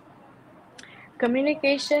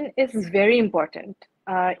 Communication is very important.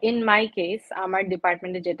 In my case আমার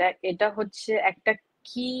ডিপার্টমেন্টে যেটা, এটা হচ্ছে একটা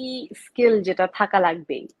কি স্কিল যেটা থাকা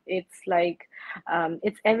লাগবেই। ইটস লাইক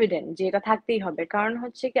ইটস এভিডেন্ট যে এটা থাকতেই হবে, কারণ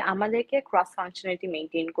হচ্ছে কি আমাদেরকে ক্রস ফাংশনালিটি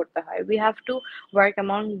মেনটেন করতে হয়। We have to work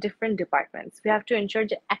among different departments. We have to ensure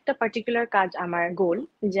যে একটা পার্টিকুলার কাজ, আমার গোল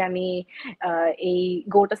যে আমি এই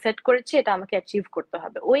গোলটা সেট করেছি, এটা আমাকে অ্যাচিভ করতে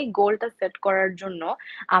হবে। ওই গোলটা সেট করার জন্য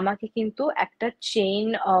আমাকে কিন্তু একটা চেইন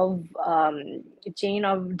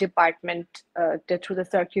অফ ডিপার্টমেন্ট থ্রুতে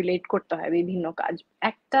সার্কুলেট করতে হয় বিভিন্ন কাজ।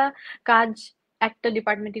 একটা কাজ একটা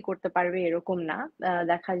ডিপার্টমেন্টই করতে পারবে এরকম না।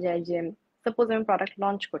 দেখা যায় যে সাপোজ আমি প্রোডাক্ট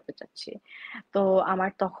লঞ্চ করতে চাচ্ছি, তো আমার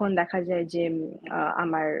তখন দেখা যায় যে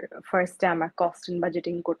আমার ফার্স্টে আমার কস্ট এন্ড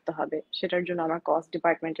বাজেটিং করতে হবে। সেটার জন্য আমার কস্ট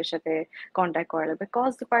ডিপার্টমেন্টের সাথে কন্ট্যাক্ট করা লাগবে।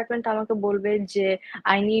 কস্ট ডিপার্টমেন্ট আমাকে বলবে যে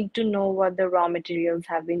I need to know what the raw materials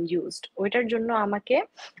have been used. ওইটার জন্য আমাকে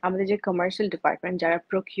আমাদের যে কমার্শিয়াল ডিপার্টমেন্ট যারা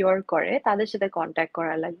প্রকিউর করে তাদের সাথে কন্ট্যাক্ট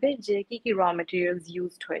করা লাগবে যে কি কি র মেটেরিয়ালস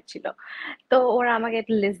ইউজড হয়েছিল। তো ওরা আমাকে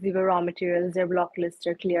একটা লিস্ট দিবে, র মেটেরিয়ালস এর ব্লক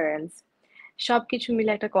লিস্টের ক্লিয়ারেন্স, সবকিছু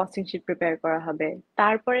মিলে একটা কস্টিং শিট প্রিপেয়ার করা হবে।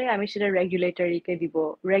 তারপরে আমি সেটা রেগুলেটরিকে দিব।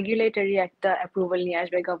 রেগুলেটরি একটা অ্যাপ্রুভাল নিয়ে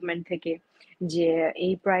আসবে গভর্নমেন্ট থেকে যে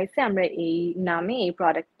এই প্রাইসে আমরা এই নামে এই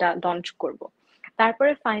প্রোডাক্টটা লঞ্চ করব।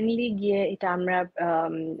 তারপরে ফাইনালি গিয়ে এটা আমরা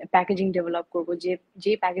প্যাকেজিং ডেভেলপ করব, যে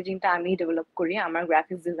যে প্যাকেজিংটা আমি ডেভেলপ করি আমার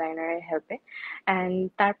গ্রাফিক্স ডিজাইনারের হেল্পে। অ্যান্ড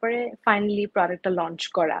তারপরে ফাইনালি প্রোডাক্টটা লঞ্চ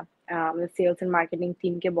করা। আমাদের সেলস এন্ড মার্কেটিং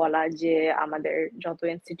টিমকে বলা যে আমাদের যত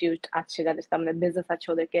ইনস্টিটিউট আছে যাদের সাথে আমাদের বিজনেস আছে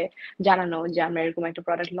ওদেরকে জানানো যে আমরা এরকম একটা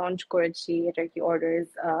প্রোডাক্ট লঞ্চ করেছি, এটার কি অর্ডার্স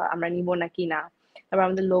আমরা নিব নাকি না। তারপর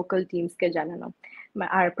আমাদের লোকাল টিমসকে জানানো,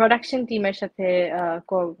 আর প্রোডাকশন টিমের সাথে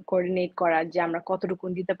কোঅর্ডিনেট করা যে আমরা কতটুকু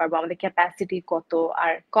দিতে পারবো, আমাদের ক্যাপাসিটি কত,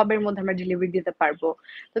 আর কবের মধ্যে আমরা ডেলিভারি দিতে পারবো।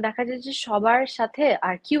 তো দেখা যায় যে সবার সাথে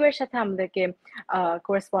আর কিউ এর সাথে আমাদেরকে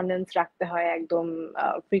কোরেসপন্ডেন্স রাখতে হয় একদম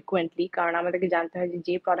ফ্রিকুয়েন্টলি, কারণ আমাদেরকে জানতে হয় যে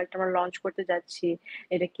যে প্রোডাক্ট আমরা লঞ্চ করতে যাচ্ছি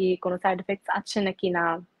এটা কি কোনো সাইড এফেক্টস আছে নাকি না,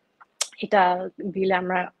 এটা দিলে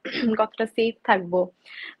আমরা কতটা সেফ থাকবো।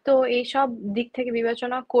 তো এইসব দিক থেকে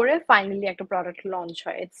বিবেচনা করে ফাইনালি একটা প্রোডাক্ট লঞ্চ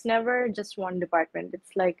হয়। It's never just one department,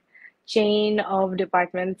 it's like chain of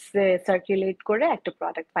departments circulate করে একটা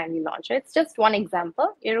প্রোডাক্ট ফাইনালি লঞ্চ হয়। It's just one example.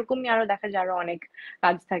 এরকমই আরো দেখা যায় আরো অনেক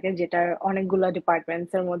কাজ থাকে যেটার অনেকগুলো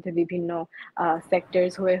ডিপার্টমেন্টস এর মধ্যে বিভিন্ন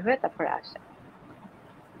সেক্টরস হয়ে হয়ে তারপরে আসে।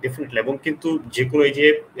 ডেফিনেটলি। এবং কিন্তু যে কোনো এই যে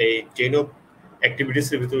এই চেইন অফ অ্যাক্টিভিটিস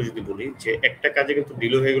এর ভিতরে যদি বলি যে একটা কাজে কিন্তু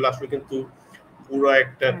ডিলে হয়ে গেলে আসলে কিন্তু পুরো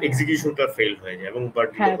একটা এক্সিকিউশনটা ফেল হয়ে যায় এবং বা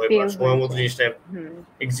ডিলে হয় বা সময় মতো জিনিসটা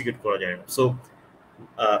এক্সিকিউট করা যায় না। সো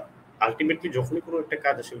আলটিমেটলি যখনই কোনো একটা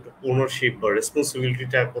কাজ আসে ওটা ওনারশিপ বা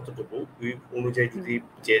রেসপন্সিবিলিটিটা কতটুকু ওই অনুযায়ী যদি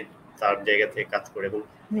যে তার জায়গা থেকে কাজ করে এবং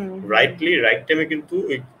রাইটলি রাইট টাইমে কিন্তু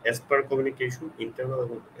ওই অ্যাজ পার কমিউনিকেশন ইন্টারনাল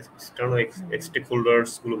এবং এক্সটার্নাল স্টেক হোল্ডার্স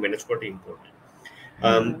গুলো ম্যানেজ করাটা ইম্পর্টেন্ট।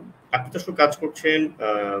 আপনি তো আসলে কাজ করছেন,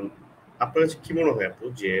 আপনার কাছে কি মনে হয় আপু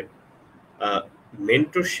যে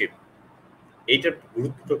মেন্টরশিপ এইটার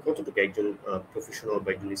গুরুত্বটা কতটুকু একজন প্রফেশনাল বা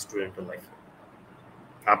একজন স্টুডেন্টের লাইফে?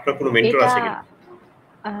 আপনার কোনো মেন্টর এটা আছে কিনা?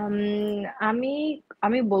 আম, আমি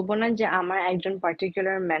আমি বলবো না যে আমার একজন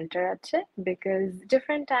পার্টিকুলার মেন্টর আছে, because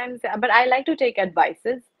different Times, but I like to take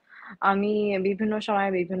advises. আমি বিভিন্ন সময়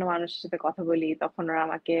বিভিন্ন মানুষের সাথে কথা বলি, তখন ওরা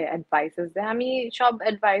আমাকে অ্যাডভাইসেস দেয়। আমি সব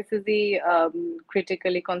অ্যাডভাইসেসই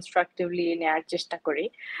ক্রিটিক্যালি কনস্ট্রাকটিভলি নেওয়ার চেষ্টা করি।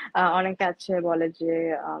 অনেকে আছে বলে যে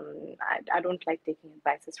I don't like taking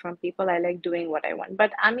advises from people, I like doing what I want,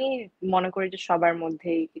 but আমি মনে করি যে সবার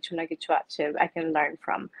মধ্যেই কিছু না কিছু আছে আই ক্যান লার্ন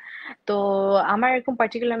ফ্রম। তো আমার এরকম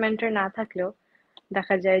পার্টিকুলার মেন্টর না থাকলেও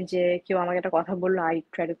দেখা যায় যে কেউ আমাকে একটা কথা বললো, I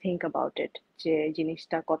try to think about it, যে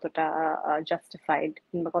জিনিসটা কতটা জাস্টিফাইড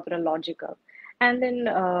কিংবা কতটা লজিক্যাল, অ্যান্ড দেন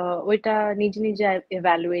ওইটা নিজে নিজে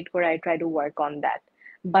এভ্যালুয়েট করে I try to work on that.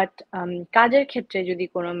 But কাজের ক্ষেত্রে যদি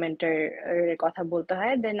কোনো মেন্টর কথা বলতে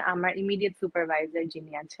হয়, দেন আমার ইমিডিয়েট সুপারভাইজার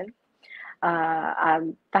যিনি আছেন,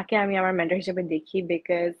 তাকে আমি আমার মেন্টর হিসেবে দেখি,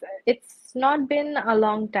 because it's not been a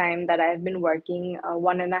long time that I have been working,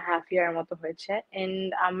 1.5 ইয়ার মতো হয়েছে। এন্ড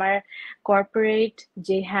আমার কর্পোরেট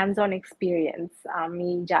যে হ্যান্ডস অন এক্সপিরিয়েন্স, আমি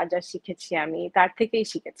যা যা শিখেছি আমি তার থেকেই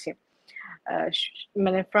শিখেছি।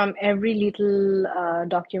 মানে from every little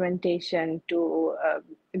documentation two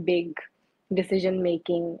big decision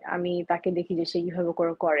making, আমি তাকে দেখি যে সে কিভাবে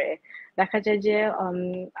করে করে। দেখা যায় যে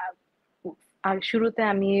আর শুরুতে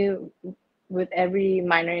আমি উইথ এভরি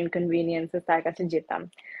মাইনর ইনকনভিনিয়েন্সেস তার কাছে যেতাম,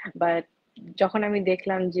 বাট যখন আমি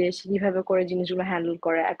দেখলাম যে সে কিভাবে করে জিনিসগুলো হ্যান্ডেল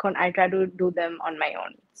করে, এখন I try to do them on my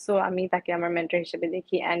own. So আমি তাকে আমার মেন্টর হিসেবে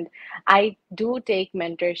দেখি, and I do take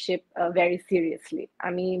mentorship very seriously.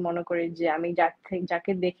 আমি মনে করি যে আমি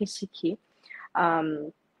যাকে দেখে শিখি, আম,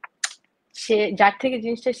 সে যার থেকে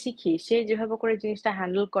জিনিসটা শিখি, সে যেভাবে করে জিনিসটা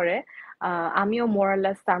হ্যান্ডেল করে, আমিও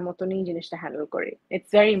মোরাললেস তার মতনই জিনিসটা হ্যান্ডেল করি। It's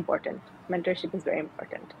very important, mentorship is very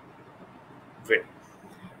important. Great.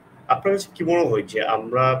 আপনার কাছে কি মনে হয় যে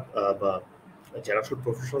আমরা বা যারা আসলে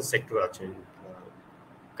প্রফেশনাল সেক্টরে আছেন,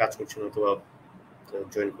 কাজ করছেন অথবা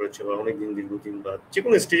জয়েন করেছে বা অনেকদিন দীর্ঘদিন বা যে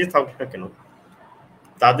কোনো স্টেজে থাকুক না কেন,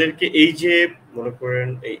 তাদেরকে এই যে মনে করেন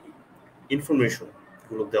এই ইনফরমেশন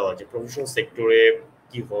গুলো দেওয়া, যে প্রফেশনাল সেক্টরে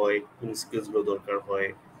কি হয়, কোন স্কিলস গুলো দরকার হয়,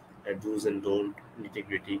 ডুজ এন্ড ডোন্ট,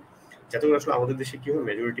 ইন্টিগ্রিটি, যাতে করে আসলে আমাদের দেশে কি হয়,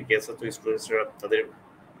 মেজরিটি কেস আছে স্টুডেন্টসরা তাদের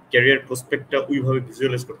ক্যারিয়ার প্রসপেক্টটা ওইভাবে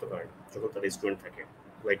ভিজুয়ালাইজ করতে পারে না যখন তারা স্টুডেন্ট থাকে।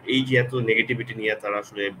 লাইক এই যে এত নেগেটিভিটি নিয়ে তারা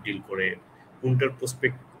আসলে ডিল করে, কোনটার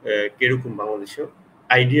প্রসপেক্ট কিরকম বাংলাদেশে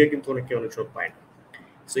আইডিয়া কিন্তু অনেকে অনেক সময় পায় না।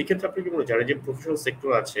 সো এই ক্ষেত্রে আপনি কি মনে হয় যারা যে প্রফেশনাল সেক্টর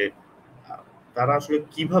আছে, তারা আসলে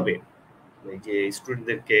কিভাবে এই যে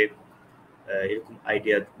স্টুডেন্টদেরকে এরকম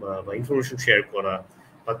আইডিয়া বা ইনফরমেশন শেয়ার করা,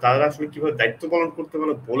 বা তারা আসলে কিভাবে দায়িত্ব পালন করতে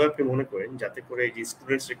পারে বলে আপনি মনে করেন, যাতে করে এই যে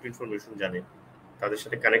স্টুডেন্টস একটু ইনফরমেশন জানে, তাদের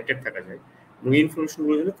সাথে কানেক্টেড থাকা যায়, এবং এই ইনফরমেশন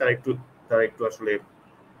গুলো জানে তারা একটু আসলে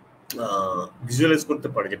ভিজুয়ালাইজ করতে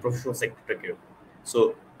পারে যে প্রফেশনাল সেক্টরটা কিরকম। সো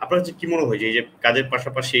আপনার কাছে কি মনে হয় যে এই যে কাজের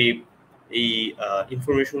পাশাপাশি এই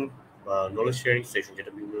ইনফরমেশন বা নলেজ শেয়ারিং সেশন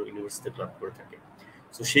যেটা বিভিন্ন ইউনিভার্সিটিতে ক্লাব করে থাকে,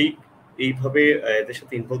 সো সেই এইভাবে এদের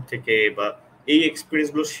সাথে ইনভলভ থেকে বা এই এক্সপিরিয়েন্স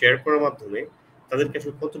গুলো শেয়ার করার মাধ্যমে তাদেরকে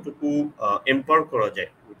আসলে কতটুকু এম্পাওয়ার করা যায়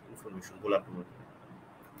ইনফরমেশন বলে আপনি মনে করেন?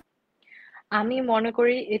 আমি মনে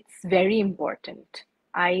করি it's very important.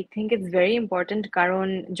 I think it's very important, কারণ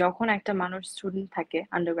যখন একটা মানুষ স্টুডেন্ট থাকে,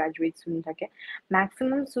 আন্ডার গ্রাজুয়েট স্টুডেন্ট থাকে,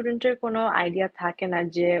 ম্যাক্সিমাম স্টুডেন্টের কোনো আইডিয়া থাকে না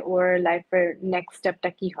যে ওর লাইফের নেক্সট স্টেপটা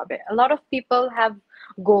কি হবে। Lot of people have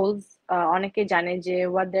goals, অনেকে জানে যে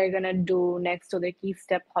what they R gonna do next, ওদের কি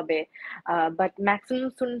স্টেপ হবে, বাট ম্যাক্সিমাম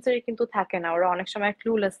স্টুডেন্টসের কিন্তু থাকে না, ওরা অনেক সময়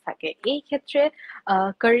ক্লুলেস থাকে। এই ক্ষেত্রে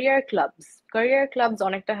ক্যারিয়ার ক্লাবস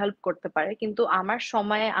অনেকটা হেল্প করতে পারে, কিন্তু আমার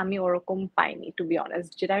সময়ে আমি ওরকম পাইনি, টু বি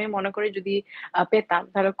অনেস্ট। যেটা আমি মনে করি যদি পেতাম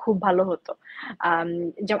তাহলে খুব ভালো হতো। আম,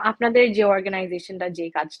 যেমন আপনাদের যে অর্গানাইজেশনটা যে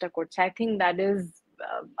কাজটা করছে, I think that is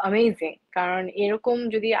amazing. কারণ এরকম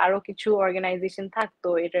যদি আরো কিছু অর্গানাইজেশন থাকতো,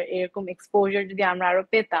 এটা এরকম এক্সপোজার যদি আমরা আরো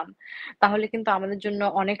পেতাম, তাহলে কিন্তু আমাদের জন্য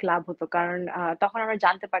অনেক লাভ হতো। কারণ তখন আমরা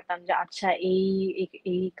জানতে পারতাম যে আচ্ছা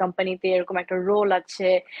এই কোম্পানিতে এরকম একটা রোল আছে,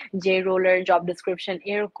 যে রোলের জব ডিসক্রিপশন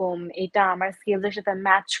এরকম, এটা আমার স্কিলস এর সাথে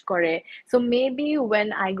ম্যাচ করে। So maybe when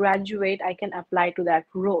I graduate I can apply to that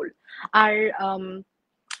role. R um,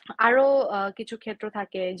 আরো কিছু ক্ষেত্র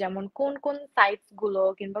থাকে, যেমন কোন কোন সাইটস গুলো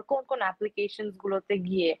কিংবা কোন কোন অ্যাপ্লিকেশনস গুলোতে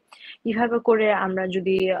গিয়ে কিভাবে করে আমরা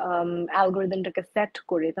যদি অ্যালগোরিদমটাকে সেট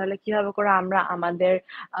করি, তাহলে কিভাবে করে আমরা আমাদের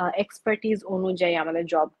এক্সপার্টিজ অনুযায়ী আমাদের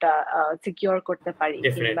জবটা সিকিউর করতে পারি। কিংবা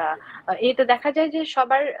ডেফিনেটলি। এটা দেখা যায় যে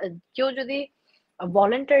সবার কেউ যদি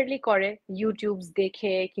ভলান্টারিলি করে ইউটিউবস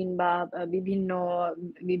দেখে কিংবা বিভিন্ন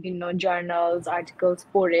বিভিন্ন জার্নালস আর্টিকেলস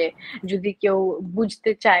পড়ে যদি কেউ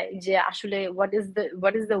বুঝতে চায় যে আসলে হোয়াট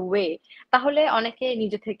ইজ দ্য ওয়ে, তাহলে অনেকে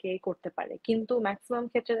নিজে থেকে করতে পারে। কিন্তু ম্যাক্সিমাম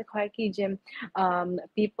ক্ষেত্রে হয় কি যে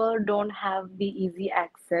people don't have the easy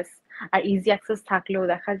access. R easy access থাকলেও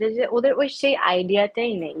দেখা যায় যে ওদের ওই সেই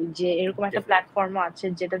আইডিয়াটাই নেই যে এরকম একটা প্ল্যাটফর্মও আছে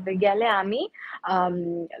যেটাতে গেলে আমি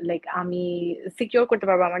আমি সিকিউর করতে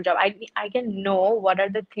পারবো আমার job. I can know what are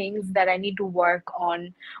the things that I need to work on,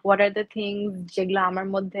 what are the things যেগুলো আমার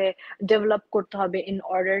মধ্যে ডেভেলপ করতে হবে in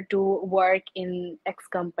order to work in x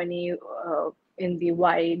company, in the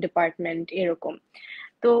Y department, এরকম।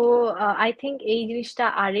 তো আই থিঙ্ক এই জিনিসটা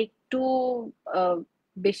আরেকটু আহ,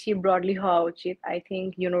 বেশি ব্রডলি হওয়া উচিত। আই থিঙ্ক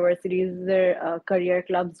ইউনিভার্সিটিজ এর ক্যারিয়ার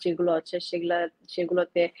ক্লাবস যেগুলো আছে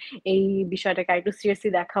সেগুলোতে এই বিষয়টাকে আরেকটু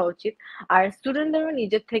সিরিয়াসলি দেখা উচিত। আর স্টুডেন্টদেরও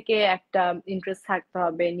নিজের থেকে একটা ইন্টারেস্ট থাকতে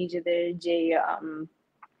হবে, নিজেদের যে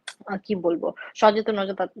কি বলবো,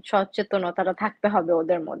 সচেতনতাটা থাকতে হবে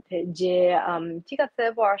ওদের মধ্যে যে ঠিক আছে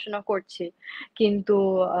পড়াশোনা করছি, কিন্তু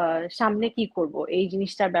সামনে কি করব এই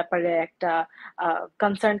জিনিসটার ব্যাপারে একটা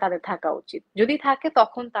কনসার্ন তাদের থাকা উচিত। যদি থাকে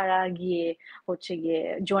তখন তারা গিয়ে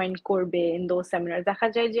জয়েন করবে ইন দোজ সেমিনার। দেখা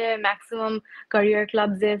যায় যে ম্যাক্সিমাম ক্যারিয়ার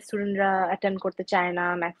ক্লাবস এ স্টুডেন্টরা অ্যাটেন্ড করতে চায় না,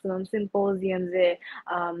 ম্যাক্সিমাম সিম্পোজিয়ামস এ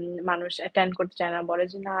মানুষ অ্যাটেন্ড করতে চায় না, বলে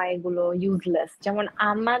যে না এগুলো ইউজলেস। যেমন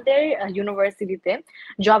আমাদের ইউনিভার্সিটিতে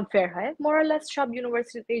জব ফেয়ার হয়, মোরালেস সব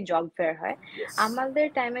ইউনিভার্সিটিতেই জব ফেয়ার হয়। আমাদের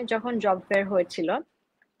টাইমে যখন জব ফেয়ার হয়েছিল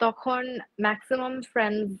তখন ম্যাক্সিমাম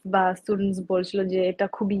ফ্রেন্ডস বা স্টুডেন্টস বলছিল যে এটা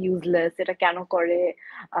খুবই ইউজলেস, এটা কেন করে,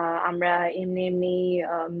 আমরা এমনি এমনি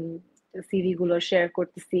সিভি গুলো শেয়ার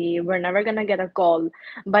করতেছি, we're never gonna get a call।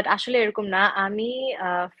 But আসলে এরকম না। আমি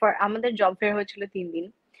আমাদের জব ফেয়ার হয়েছিল 3 দিন,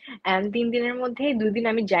 এন্ড 3 দিনের মধ্যে 2 দিন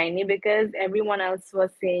আমি যাইনি because everyone else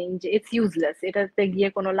was saying যে ইটস ইউজলেস, এটাতে গিয়ে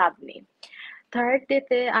কোনো লাভ নেই। থার্ড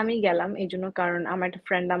ডেতে আমি গেলাম এই জন্য কারণ আমার একটা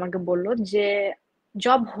ফ্রেন্ড আমাকে বললো যে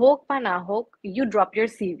জব হোক বা না হোক ইউ ড্রপ ইউর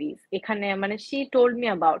সিভিস এখানে। মানে she told me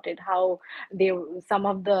about it, how they some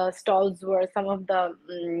of the stalls were, some of the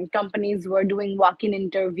companies were doing walk-in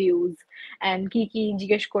interviews and কি কি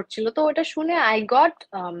জিজ্ঞেস করছিল। তো ওটা শুনে I got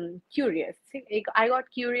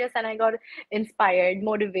curious and I got inspired,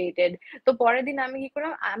 motivated। তো পরের দিন আমি কি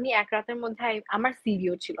করলাম, আমি এক রাতের মধ্যে আমার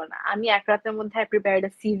সিভিও ছিল না, আমি এক রাতের মধ্যে I prepared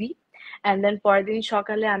a CV and then পরের দিন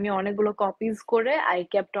সকালে আমি অনেকগুলো কপিজ করে I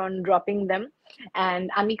kept on dropping them। and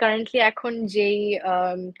আমি কারেন্টলি এখন যেই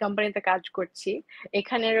কোম্পানিতে কাজ করছি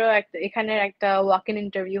এখানের একটা ওয়াক ইন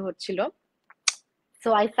ইন্টারভিউ হচ্ছিল। So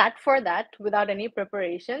I sat for that without any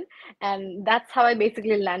preparation, and that's how I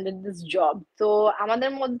basically landed this job. So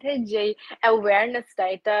আমাদের মধ্যে যে অ্যাওয়ারনেসটা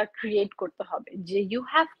এটা ক্রিয়েট করতে হবে যে you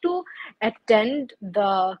have to attend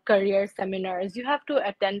the career seminars, you have to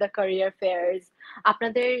attend the career fairs।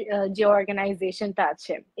 আপনাদের যে অর্গানাইজেশনটা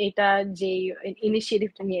আছে এটা যে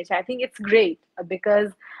ইনিশিয়েটিভটা নিয়েছে I think it's great because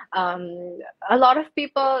um, a lot of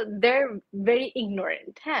people they're very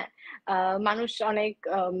ignorant। হ্যাঁ, মানুষ অনেক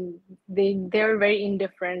they're very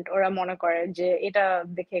indifferent, ওরা মনে করে যে এটা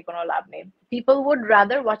দেখে কোনো লাভ নেই। People would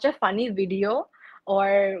rather watch a funny video or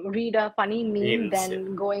read a funny meme than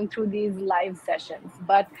going through these live sessions।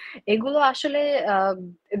 But এগুলো আসলে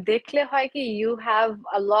দেখলে হয় কি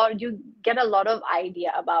you get a lot of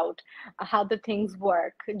idea about how the things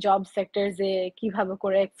work, job sectors এ কিভাবে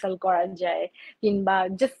করে excel করা যায় কিংবা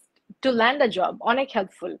just to land a job, অনেক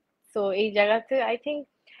helpful। So এই জায়গাতে I think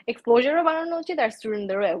এক্সপোজারও বাড়ানো উচিত আর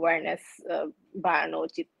স্টুডেন্টদেরও অ্যাওয়ারনেস বাড়ানো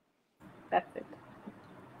উচিত। That's it.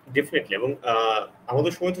 ডেফিনেটলি। এবং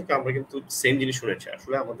আমাদের সময় থেকে আমরা কিন্তু সেম জিনিস শুনেছি।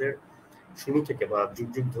 আসলে আমাদের শুরু থেকে বা যুগ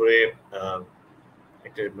যুগ ধরে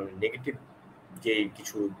একটা মানে নেগেটিভ যে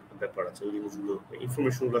কিছু ব্যাপার আছে ওই জিনিসগুলো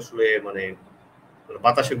ইনফরমেশনগুলো আসলে মানে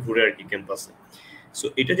বাতাসে ঘুরে আর কি ক্যাম্পাসে। সো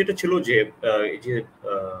এটা যেটা ছিল যে এই যে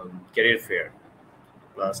ক্যারিয়ার ফেয়ার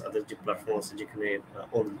প্লাস আদার যে প্ল্যাটফর্ম আছে যেখানে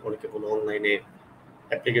অনেকে বলে অনলাইনে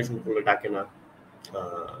অ্যাপ্লিকেশন করলে ডাকে না,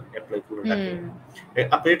 অ্যাপ্লাই করে ডাকে।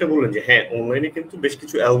 আপনি এটা বললেন যে হ্যাঁ অনলাইনে কিন্তু বেশ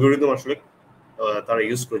কিছু অ্যালগোরিদম আসলে তারা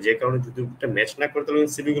ইউজ করে, যে কারণে যদি একটা ম্যাচ না করে তাহলে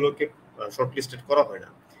সিভি গুলোকে শর্টলিস্টেড করা হয় না।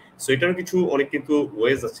 সো এটার কিছু অনেক কিন্তু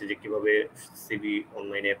ওয়েজ আছে যে কিভাবে সিভি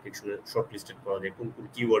অনলাইনে অ্যাপ্লিকেশনে শর্টলিস্টেড করা যায়, কোন কোন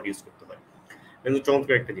কিওয়ার্ড ইউজ করতে হয়। কিন্তু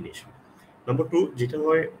চমৎকার একটা জিনিস। নাম্বার 2 যেটা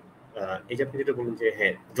হয় এই যে আপনি যেটা বললেন যে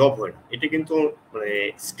হ্যাঁ জব হয় না, এটা কিন্তু মানে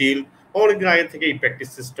স্টিল অনেকদিন আগে থেকে এই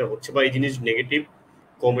প্র্যাকটিসটা হচ্ছে বা এই জিনিস নেগেটিভ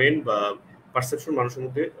কমেন্ট বা পারসেপশন মানুষের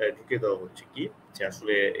মধ্যে ঢুকিয়ে দেওয়া হচ্ছে কি যে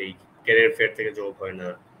আসলে এই ক্যারিয়ার ফেয়ার থেকে জব হয় না,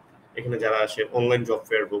 এখানে যারা আসে অনলাইন জব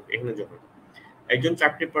ফেয়ার হোক এখানে জব হয় না। একজন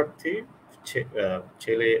চাকরি প্রার্থী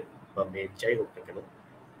ছেলে বা মেয়ে যাই হোক না কেন,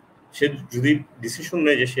 সে যদি ডিসিশন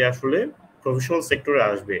নেয় যে সে আসলে প্রফেশনাল সেক্টরে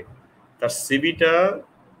আসবে, তার সিভিটা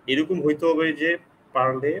এরকম হইতে হবে যে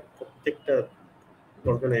পারলে প্রত্যেকটা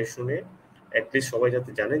অর্গানাইজেশনে অ্যাটলিস্ট সবাই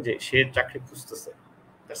যাতে জানে যে সে চাকরি খুঁজতেছে,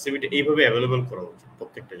 তার সিভিটা এইভাবে অ্যাভেলেবল করা উচিত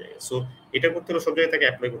প্রত্যেকটা জায়গায়। সো এটা করতে হলে সব জায়গায় তাকে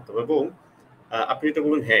অ্যাপ্লাই করতে হবে। এবং আপনি যেটা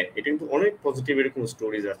বলুন, হ্যাঁ এটা কিন্তু অনেক পজিটিভ এরকম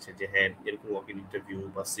স্টোরিজ আছে যে হ্যাঁ এরকম ওয়ার্কিং ইন্টারভিউ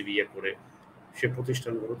বা সিভি করে সে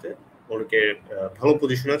প্রতিষ্ঠানগুলোতে অনেকে ভালো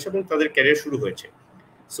পজিশনে আছে এবং তাদের ক্যারিয়ার শুরু হয়েছে।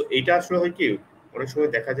 সো এইটা আসলে হয় কি, অনেক সময়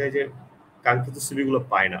দেখা যায় যে কাঙ্ক্ষিত সিভি গুলো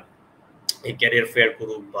পায় না এই ক্যারিয়ার ফেয়ার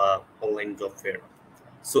করুক বা অনলাইন জব ফেয়ার।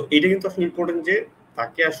 সো এটা কিন্তু আসলে ইম্পর্টেন্ট যে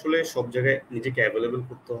তাকে আসলে সব জায়গায় নিজেকে অ্যাভেলেবল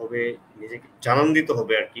করতে হবে, নিজেকে জানান দিতে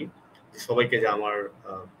হবে আর কি, যে সবাইকে যে আমার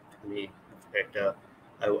আমি একটা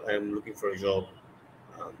I am looking for a job,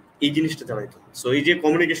 এই জিনিসটা জানাইতে হবে। সো এই যে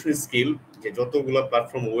কমিউনিকেশন স্কিল, যে যতগুলো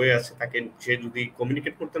প্ল্যাটফর্ম ওয়ে আছে তাকে সে যদি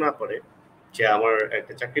কমিউনিকেট করতে না পারে যে আমার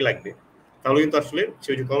একটা চাকরি লাগবে, তাহলে কিন্তু আসলে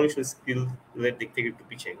সে যে কমিউনিকেশন স্কিলের দিক থেকে একটু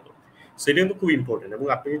পিছিয়ে গেল। সো এটা কিন্তু খুব ইম্পর্টেন্ট। এবং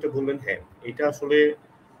আপনি যেটা বললেন, হ্যাঁ এটা আসলে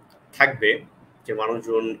থাকবে যে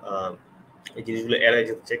মানুষজন এই জিনিসগুলো এড়াই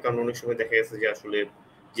যাচ্ছে, কারণ অনেক সময় দেখা গেছে যে আসলে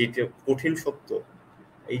যেটা কঠিন সত্য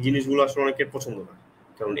এই জিনিসগুলো আসলে অনেকের পছন্দ না।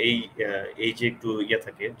 কারণ এই যে একটু ইয়ে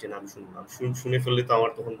থাকে যে নাম শুনলাম শুনে ফেললে তো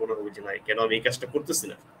আমার তখন মনে হবে যে না কেন আমি এই কাজটা করতেছি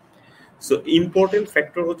না। সো ইম্পর্টেন্ট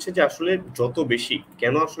ফ্যাক্টর হচ্ছে যে আসলে যত বেশি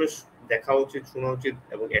কেন আসলে দেখা উচিত, শোনা উচিত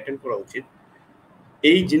এবং অ্যাটেন্ড করা উচিত,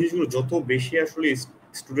 এই জিনিসগুলো যত বেশি আসলে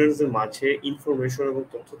স্টুডেন্টসদের মাঝে ইনফরমেশন এবং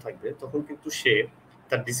তথ্য থাকবে, তখন কিন্তু সে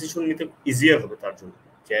তার ডিসিশন নিতে ইজিয়ার হবে তার জন্য।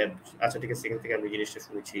 যে আচ্ছা ঠিক আছে, এখান থেকে আমি জিনিসটা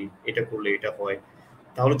শুনেছি, এটা করলে এটা হয়।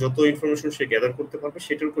 তাহলে যত ইনফরমেশন সে গ্যাদার করতে পারবে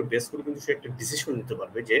সেটার উপর বেস করে কিন্তু সে একটা ডিসিশন নিতে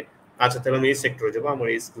পারবে যে আচ্ছা তাহলে আমি এই সেক্টরে যাবো, আমার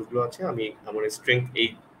এই স্কিলগুলো আছে, আমি আমার স্ট্রেংথ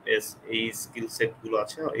এই স্কিল সেট গুলো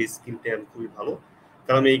আছে, এই স্কিলটা আমি খুবই ভালো,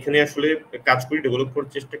 তাহলে আমি এইখানে আসলে কাজ করি, ডেভেলপ করার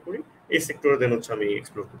চেষ্টা করি, এই সেক্টরে দেন হচ্ছে আমি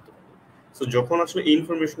এক্সপ্লোর করতে পারবো। সো যখন আসলে এই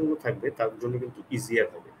ইনফরমেশন গুলো থাকবে তার জন্য কিন্তু ইজিয়ার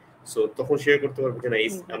হবে। সো তখন শেয়ার করতে পারবে যে না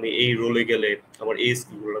আমি এই রোলে গেলে আমার এই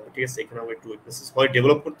স্কিলগুলো লাগবে, ঠিক আছে এখানে আমার একটু উইকনেসেস হয়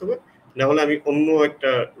ডেভেলপ করতে হবে, না হলে আমি অন্য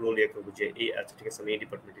একটা রোল ইয়ে করবো যে এই আচ্ছা ঠিক আছে আমি এই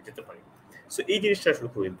ডিপার্টমেন্টে যেতে পারি। সো এই জিনিসটা আসলে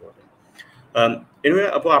খুব ইম্পর্টেন্ট। এনিওয়ে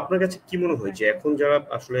আপু, আপনার কাছে কি মনে হয় যে এখন যারা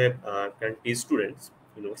আসলে কারেন্টলি স্টুডেন্টস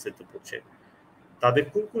ইউনিভার্সিটিতে পড়ছে, তাদের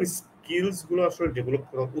কোন কোন স্কিলস গুলো আসলে ডেভেলপ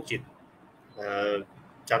করা উচিত,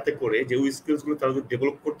 যাতে করে যে ওই স্কিলস গুলো তারা যদি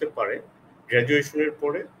ডেভেলপ করতে পারে গ্রাজুয়েশনের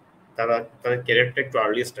পরে, তারা তাদের ক্যারিয়ারটা একটু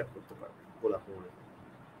আর্লি স্টার্ট করতে পারে বলে আপনি মনে করেন?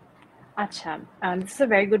 Acha, this is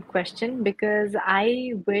a very good question because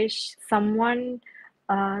I wish someone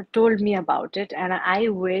told me about it, and I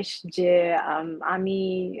wish যে আমি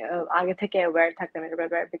আগে থেকে aware থাকতাম এর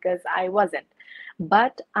ব্যাপারে because I wasn't.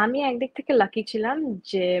 But আমি একদিক থেকে লাকি ছিলাম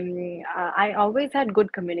যে I always had good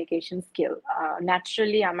communication skill.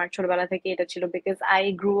 Naturally আমার ছোটবেলা থেকে এটা ছিল because I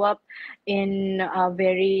grew up in a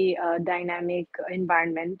very dynamic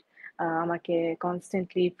environment. আমাকে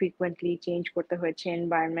কনস্ট্যান্টলি ফ্রিকোয়েন্টলি চেঞ্জ করতে হয়েছে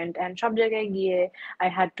এনভায়রনমেন্ট অ্যান্ড সব জায়গায় গিয়ে আই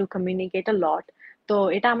হ্যাড টু কমিউনিকেট আ লট। তো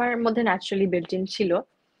এটা আমার মধ্যে ন্যাচারালি বিল্ট ইন ছিল।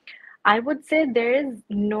 I would say there is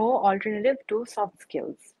no alternative to soft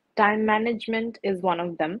skills. Time management is one of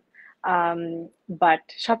them. Um, but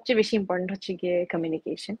সবচেয়ে বেশি ইম্পর্টেন্ট হচ্ছে গিয়ে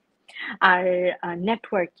কমিউনিকেশন আর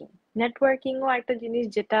নেটওয়ার্কিং। নেটওয়ার্কিংও একটা জিনিস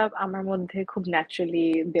যেটা আমার মধ্যে খুব ন্যাচারালি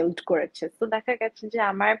বিল্ড করেছে। তো দেখা গেছে যে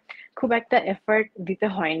আমার খুব একটা এফর্ট দিতে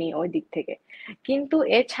হয়নি ওই দিক থেকে। কিন্তু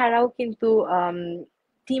এছাড়াও কিন্তু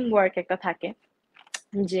টিম ওয়ার্ক একটা থাকে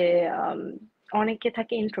যে অনেকে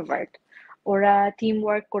থাকে ইন্ট্রোভার্ট, ওরা টিম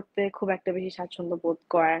ওয়ার্ক করতে খুব একটা বেশি স্বাচ্ছন্দ্য বোধ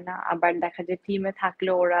করে না, আবার দেখা যায় টিমে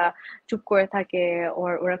থাকলে ওরা চুপ করে থাকে,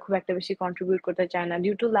 ওরা খুব একটা বেশি কন্ট্রিবিউট করতে চায় না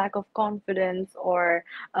due to lack of confidence or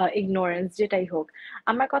ignorance, যেটাই হোক।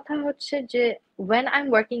 আমার কথা হচ্ছে যে when I am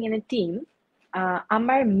working in a team,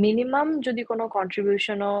 আমার মিনিমাম যদি কোনো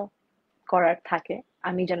কন্ট্রিবিউশনও করার থাকে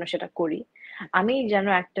আমি যেন সেটা করি। আমি যেন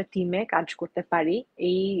একটা টিমে কাজ করতে পারি।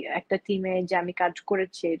 এই একটা টিমে যে আমি কাজ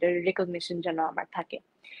করেছি এটার রিকগনিশন যেন আমার থাকে।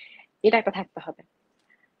 এটা একটা থাকতে হবে।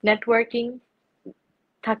 নেটওয়ার্কিং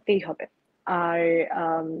থাকতেই হবে। আর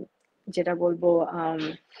আম যেটা বলবো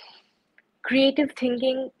ক্রিয়েটিভ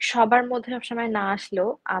থিংকিং সবার মধ্যে সবসময় না আসলেও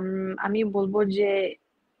আমি বলবো যে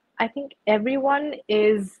I think everyone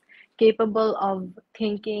is capable of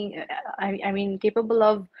thinking, I mean, capable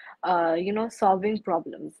of, solving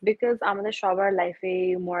problems. Because আমাদের সবার লাইফে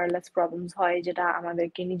more or less problems হয় যেটা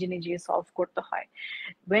আমাদেরকে নিজে নিজে সলভ করতে হয়।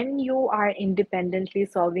 When you are independently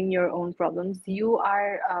solving your own problems, you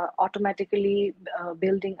are automatically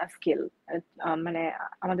building a skill. মানে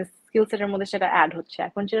আমাদের স্কিল সেটের মধ্যে সেটা অ্যাড হচ্ছে,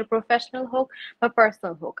 এখন সেটা প্রফেশনাল হোক বা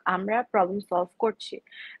পার্সোনাল হোক, আমরা প্রবলেম সলভ করছি।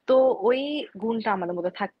 তো ওই গুণটা আমাদের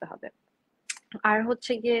মধ্যে থাকতে হবে। আর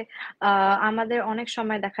হচ্ছে গিয়ে আমাদের অনেক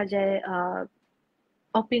সময় দেখা যায়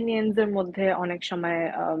opinions এর মধ্যে অনেক সময়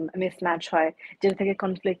মিসম্যাচ হয়, যেটা থেকে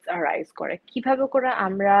কনফ্লিক্টস অ্যারাইজ করে। কিভাবে করে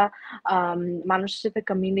আমরা আম মানুষের সাথে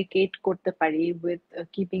কমিউনিকেট করতে পারি with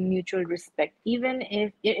keeping mutual respect. Even if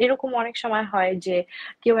এরকম অনেক সময় হয় যে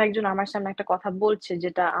কেউ একজন আমার সামনে একটা কথা বলছে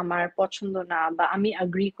যেটা আমার পছন্দ না বা আমি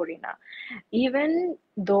এগ্রি করি না। Even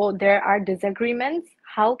though there are disagreements,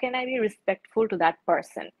 how can I be respectful to that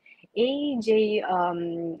person? এই যে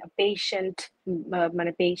পেশেন্ট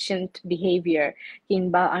মানে পেশেন্ট বিহেভিয়ার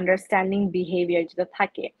কিংবা আন্ডারস্ট্যান্ডিং বিহেভিয়ার যেটা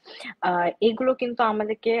থাকে, এগুলো কিন্তু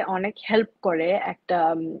আমাদেরকে অনেক হেল্প করে একটা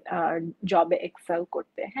জবে এক্সেল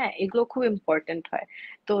করতে। হ্যাঁ, এগুলো খুব ইম্পর্টেন্ট হয়।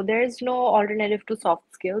 তো there is no alternative to soft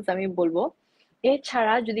skills আমি বলবো।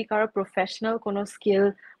 এছাড়া যদি কারো প্রফেশনাল কোনো স্কিল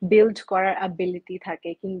বিল্ড করার অ্যাবিলিটি থাকে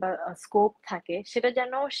কিংবা স্কোপ থাকে, সেটা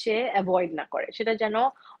যেন সে অ্যাভয়েড না করে, সেটা যেন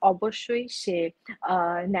অবশ্যই সে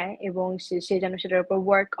নেয় এবং সে যেন সেটার উপর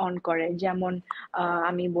ওয়ার্ক অন করে। যেমন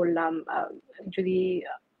আমি বললাম, যদি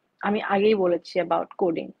আমি আগেই বলেছি about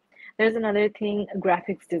coding, there is another thing,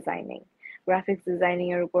 graphics designing. Graphics designing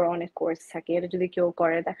এর উপর অনেক কোর্স থাকে, এটা যদি কেউ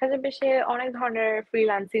করে দেখা যাবে সে অনেক ধরনের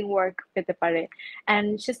ফ্রিল্যান্সিং ওয়ার্ক পেতে পারে, অ্যান্ড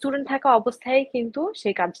সে স্টুডেন্ট থাকা অবস্থায় কিন্তু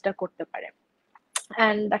সেই কাজটা করতে পারে।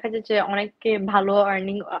 অ্যান্ড দেখা যায় যে অনেকে ভালো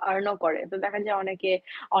আর্নও করে। তো দেখা যায়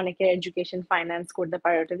অনেকে এডুকেশন ফাইন্যান্স করতে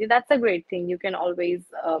পারে ওটা দিয়ে। That's a great thing. You can always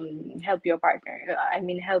help your partner, I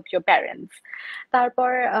mean help your parents.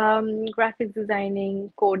 তারপর গ্রাফিক্স ডিজাইনিং,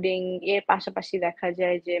 কোডিং এর পাশাপাশি দেখা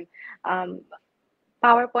যায় যে আম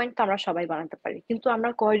পাওয়ার পয়েন্ট তো আমরা সবাই বানাতে পারি, কিন্তু আমরা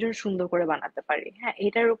কয়জন সুন্দর করে বানাতে পারি। হ্যাঁ,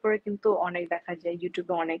 এটার উপরে কিন্তু অনেক দেখা যায়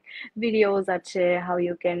ইউটিউবে অনেক ভিডিওস আছে, how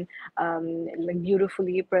you can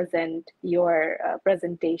beautifully present your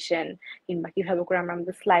presentation, কিংবা কিভাবে করে আমরা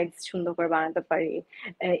আমাদের স্লাইডস সুন্দর করে বানাতে পারি।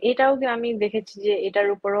 এটাও কি আমি দেখেছি যে এটার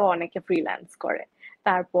উপরেও অনেকে ফ্রিল্যান্স করে।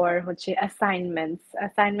 তারপর হচ্ছে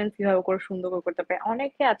অ্যাসাইনমেন্টস কিভাবে করে সুন্দর করে করতে পারে।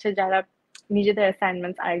 অনেকে আছে যারা নিজেদের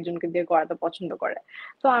অ্যাসাইনমেন্টস আরেকজনকে দিয়ে করাতে পছন্দ করে।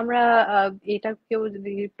 তো আমরা এটাকেও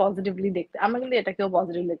যদি পজিটিভলি দেখতে, আমরা কিন্তু এটাকেও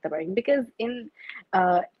পজিটিভ দেখতে পারি, বিকজ ইন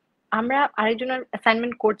আমরা আরেকজনের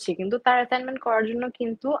অ্যাসাইনমেন্ট করছি, কিন্তু তার অ্যাসাইনমেন্ট করার জন্য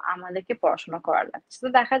কিন্তু আমাদেরকে পড়াশোনা করা লাগছে। তো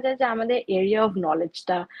দেখা যায় যে আমাদের এরিয়া অফ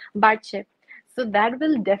নলেজটা বাড়ছে। So that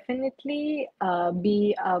will definitely be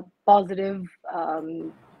a positive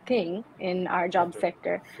thing in our job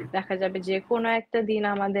sector. দেখা যাবে যে কোনো একটা দিন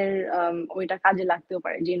আমাদের ওইটা কাজে লাগতেও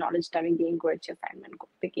পারে, যে নলেজটা আমি গেইন করেছি অ্যাসাইনমেন্ট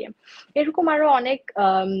করতে গিয়ে। এরকম আরো অনেক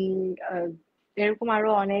আহ, এরকম আরো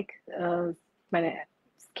অনেক আহ, মানে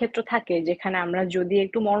ক্ষেত্র থাকে যেখানে আমরা যদি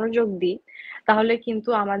একটু মনোযোগ দিই, তাহলে কিন্তু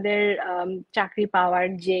আমাদের চাকরি পাওয়ার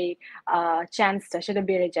যে চান্সটা সেটা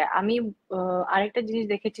বেড়ে যায়। আমি আরেকটা জিনিস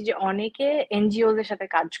দেখেছি যে অনেকে এনজিওস এর সাথে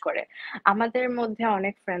কাজ করে। আমাদের মধ্যে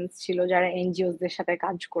অনেক ফ্রেন্ডস ছিল যারা এনজিওস দের সাথে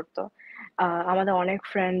কাজ করতো। আমাদের অনেক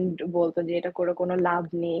ফ্রেন্ড বলতো যে এটা করে কোনো লাভ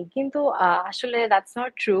নেই, কিন্তু আসলে that's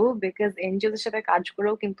not true, because NGOs এর সাথে কাজ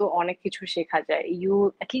করেও কিন্তু অনেক কিছু শেখা যায়। You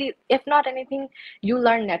at least if not anything, you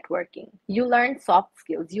learn networking, you learn soft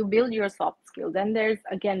skills, you build your soft skills, and there's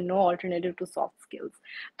again no alternative to soft skills.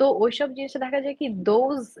 তো ওইসব জিনিসটা দেখা যায় কি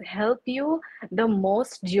those help you the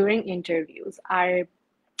most during interviews। আর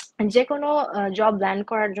যে কোনো job land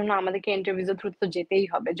করার জন্য আমাদেরকে ইন্টারভিউর থ্রুতে তো যেতেই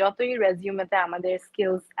হবে। যতই রেজিউমেতে আমাদের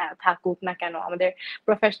স্কিলস থাকুক না কেন, আমাদের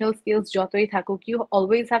প্রফেশনাল স্কিলস যতই থাকুক, you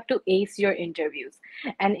always have to S your interviews,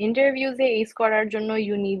 and ইন্টারভিউজে এইস করার জন্য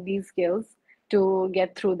you need this skills to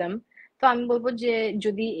get through them. তো আমি বলবো যে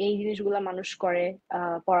যদি এই জিনিসগুলো মানুষ করে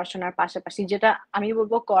পড়াশোনার পাশাপাশি, যেটা আমি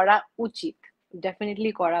বলবো করা উচিত,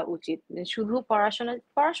 ডেফিনেটলি করা উচিত। শুধু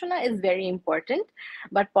পড়াশোনা ইজ ভেরি ইম্পর্টেন্ট,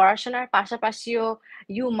 বাট পড়াশোনার পাশাপাশিও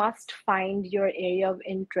you must find your area of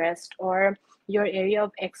interest or your area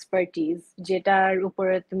of expertise, যেটার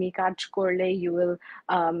উপরে তুমি কাজ করলে you will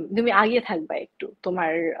তুমি আগিয়ে থাকবা একটু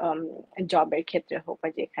তোমার জবের ক্ষেত্রে হোক বা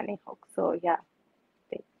যেখানেই হোক। So yeah,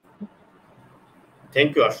 thank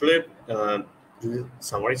you. আসলে যদি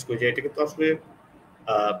সামারাইজ করে যায়, এটা কিন্তু আসলে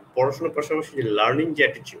পড়াশোনার পাশাপাশি যে লার্নিং যে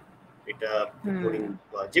অ্যাটিটিউড, এটা কোডিং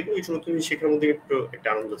বা যে কোনো কিছু নতুন শেখার মধ্যে একটু একটা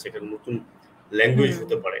আনন্দ আছে। একটা নতুন ল্যাঙ্গুয়েজ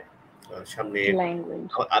হতে পারে সামনে। ল্যাঙ্গুয়েজ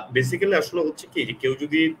বেসিক্যালি আসলে হচ্ছে কি, যে কেউ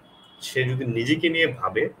যদি সে যদি নিজেকে নিয়ে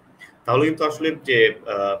ভাবে, তাহলে কিন্তু আসলে যে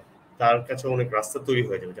তার কাছে অনেক রাস্তা তৈরি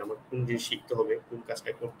হয়ে যাবে যে আমার কোন জিনিস শিখতে হবে, কোন কাজটা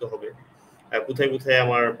করতে হবে, কোথায় কোথায়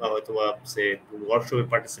আমার হয়তো বা সে ওয়ার্কশপে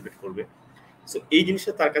পার্টিসিপেট করবে। সো এই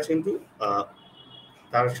জিনিসটা তার কাছে কিন্তু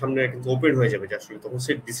তার সামনে কিন্তু ওপেন হয়ে যাবে, যে আসলে তখন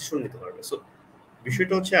সে ডিসিশন নিতে পারবে। সো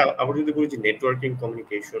বিষয়টা হচ্ছে আবার যদি বলি যে নেটওয়ার্কিং,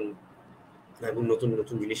 কমিউনিকেশন এবং নতুন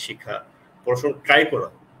নতুন জিনিস শেখা, পড়াশোনা ট্রাই করা।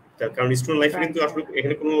 তার কারণ স্টুডেন্ট লাইফে কিন্তু আসলে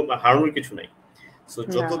এখানে কোনো হারানোর কিছু নাই। সো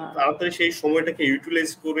যত না। তাড়াতাড়ি সেই সময়টাকে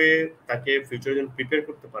ইউটিলাইজ করে তাকে ফিউচারের জন্য প্রিপেয়ার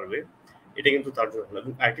করতে পারবে, এটা কিন্তু তার জন্য ভালো।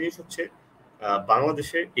 এবং আরেকটা জিনিস হচ্ছে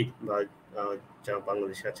বাংলাদেশে যারা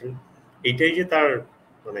বাংলাদেশে আছেন, এটাই যে তার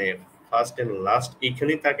মানে ফার্স্ট এন্ড লাস্ট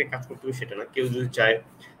এইখানেই তাকে কাজ করতে হবে সেটা না। কেউ যদি চায়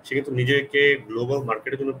সে কিন্তু নিজেকে গ্লোবাল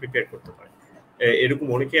মার্কেটের জন্য প্রিপেয়ার করতে পারে। এরকম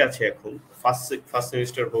অনেকেই আছে এখন ফার্স্ট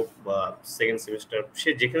সেমিস্টার হোক বা সেকেন্ড সেমিস্টার, সে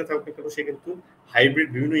যেখানে থাকুক না কেন সে কিন্তু হাইব্রিড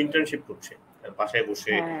বিভিন্ন ইন্টার্নশিপ করছে বাসায়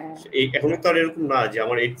বসে। হ্যাঁ এই এখনো তো আর এরকম না যে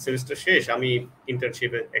আমার 8 সেমিস্টার শেষ, আমি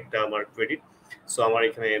ইন্টার্নশিপে একটা আমার ক্রেডিট, সো আমার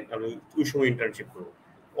এখানে আমি ওই সময় ইন্টার্নশিপ করবো।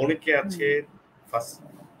 অনেকে আছে ফার্স্ট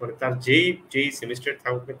মানে তার যেই সেমিস্টার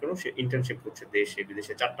থাকুক না কেন সে ইন্টার্নশিপ করছে দেশে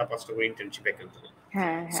বিদেশে, 4টা 5টা করে ইন্টার্নশিপ এক করে।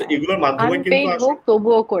 হ্যাঁ সো হ্যাঁ এগুলোর মাধ্যমে কিন্তু আনপেইড হোক আসলে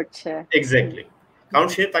তবুও করছে। এক্স্যাক্টলি, কারণ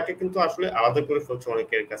সে তাকে কিন্তু আসলে আলাদা করে ফেলছে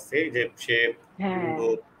অনেকের কাছে, যে সে বিভিন্ন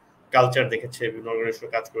হ্যাঁ কালচার দেখেছে, বিভিন্ন অর্গানাইজেশনে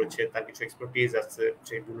কাজ করেছে, তার কিছু এক্সপার্টিজ আছে,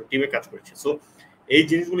 সে বিভিন্ন টিমে কাজ করেছে। সো এই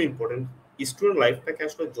জিনিসগুলো ইম্পর্টেন্ট। স্টুডেন্ট লাইফটাকে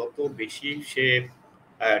আসলে যত বেশি সে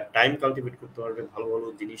টাইম কাল্টিভেট করতে পারবে, ভালো ভালো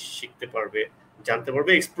জিনিস শিখতে পারবে, জানতে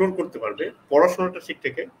পারবে, এক্সপ্লোর করতে পারবে, পড়াশোনাটা ঠিক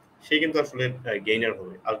থেকে সে কিন্তু আসলে গেইনার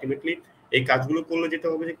হবে আলটিমেটলি। এই কাজগুলো করলে যেটা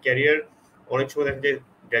হবে যে ক্যারিয়ার অনেক সময় দেখা যায়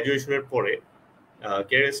গ্র্যাজুয়েশনের পরে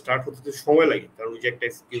ক্যারিয়ার স্টার্ট হতে তো সময় লাগে, কারণ ওই যে একটা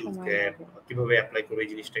স্কিলস সময় গ্যাপ, লাগে। কিভাবে অ্যাপ্লাই করবে এই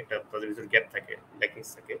জিনিসটা একটা তাদের ভিতরে গ্যাপ থাকে, ল্যাকিংস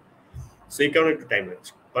থাকে। সেই কারণে একটু টাইম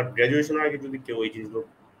লাগছে। বাট গ্র্যাজুয়েশনের আগে যদি কেউ এই জিনিসগুলো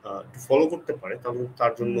একটু ফলো করতে পারে তাহলে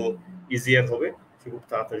তার জন্য ইজিয়ার হবে, সে খুব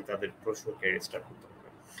তাড়াতাড়ি তাদের প্রফেশনাল ক্যারিয়ার স্টার্ট করতে পারবে।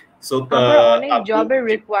 সো আবার অনেক আপু জবের জি,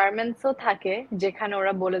 রিকোয়ারমেন্টসও থাকে যেখানে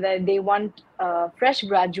ওরা বলে দেয় they want fresh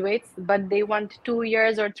graduates but they want 2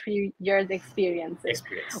 years or 3 years experiences.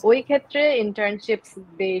 Experience. ওই ক্ষেত্রে ইন্টার্নশিপস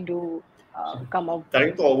দে ডু কাম আপ তারা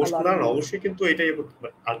কিন্তু আ অবশ্যই লট না, মোর অবশ্যই কিন্তু এটাই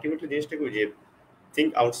আলটিমেটলি জিনিসটা কি যে think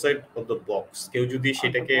outside of the box. কেউ যদি অন দ্য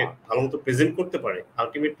সেটাকে বক্স। ভালো মতো প্রেজেন্ট করতে পারে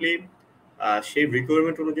আলটিমেটলি সেই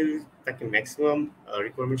রিকোয়ারমেন্ট অনুযায়ী তাকে ম্যাক্সিমাম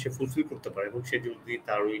রিকোয়ারমেন্ট সে ফুলফিল করতে পারে, এবং সে যদি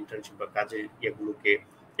তার ওই ইন্টার্নশিপ বা কাজের ইয়েগুলোকে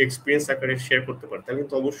এক্সপিরিয়েন্স আকারে শেয়ার করতে পারে তাহলে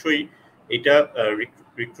কিন্তু অবশ্যই এটা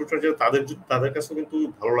রিক্রুটার যে তাদের কাছেও কিন্তু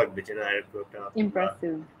ভালো লাগবে যে না এরকম একটা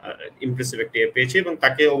ইমপ্রেসিভ ইমপ্রেসিভ একটা ইয়ে পেয়েছে, এবং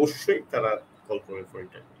তাকে অবশ্যই তারা কল করবে ফর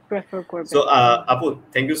ইন্টারভিউ। প্রেফার সো করবে। হুম। আপু,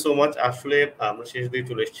 থ্যাংক ইউ সো মাচ। আসলে আমরা শেষ দিকে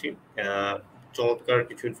চলে এসেছি। চমৎকার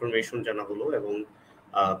কিছু ইনফরমেশন জানা হলো, এবং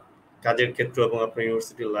আহ, কাজের ক্ষেত্র এবং আপনার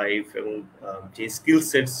ইউনিভার্সিটি লাইফ এবং যে স্কিল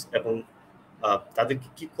সেটস এবং তাদেরকে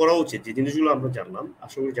কি করা উচিত, যে জিনিসগুলো আমরা জানলাম,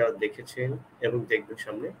 আশা করি যারা দেখেছেন এবং দেখবেন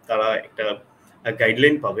সামনে তারা একটা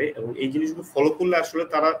গাইডলাইন পাবে, এবং এই জিনিসগুলো ফলো করলে আসলে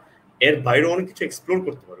তারা এর বাইরে অনেক কিছু এক্সপ্লোর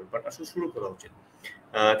করতে পারবে, বাট আসলে শুরু করা উচিত।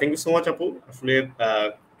 থ্যাংক ইউ সো মাচ আপু, আসলে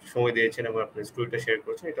সময় দিয়েছেন এবং আপনার স্টোরিটা শেয়ার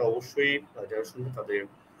করেছেন। এটা অবশ্যই যারা শুনবে তাদের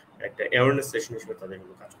একটা অ্যাওয়ারনেস সেশন হিসেবে তাদের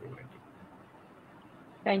জন্য কাজ করবে আর কি।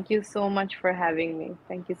 Thank you so much for having me.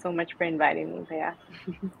 Thank you so much for inviting me, Bhaiya.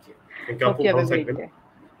 Thank you Hope আপু, you have ভালো a great থাকবেন। day.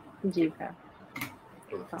 জি, Ji, Bhaiya.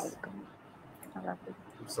 আল্লাহ হাফেজ। Welcome. Allah Hafiz.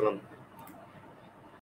 সালাম।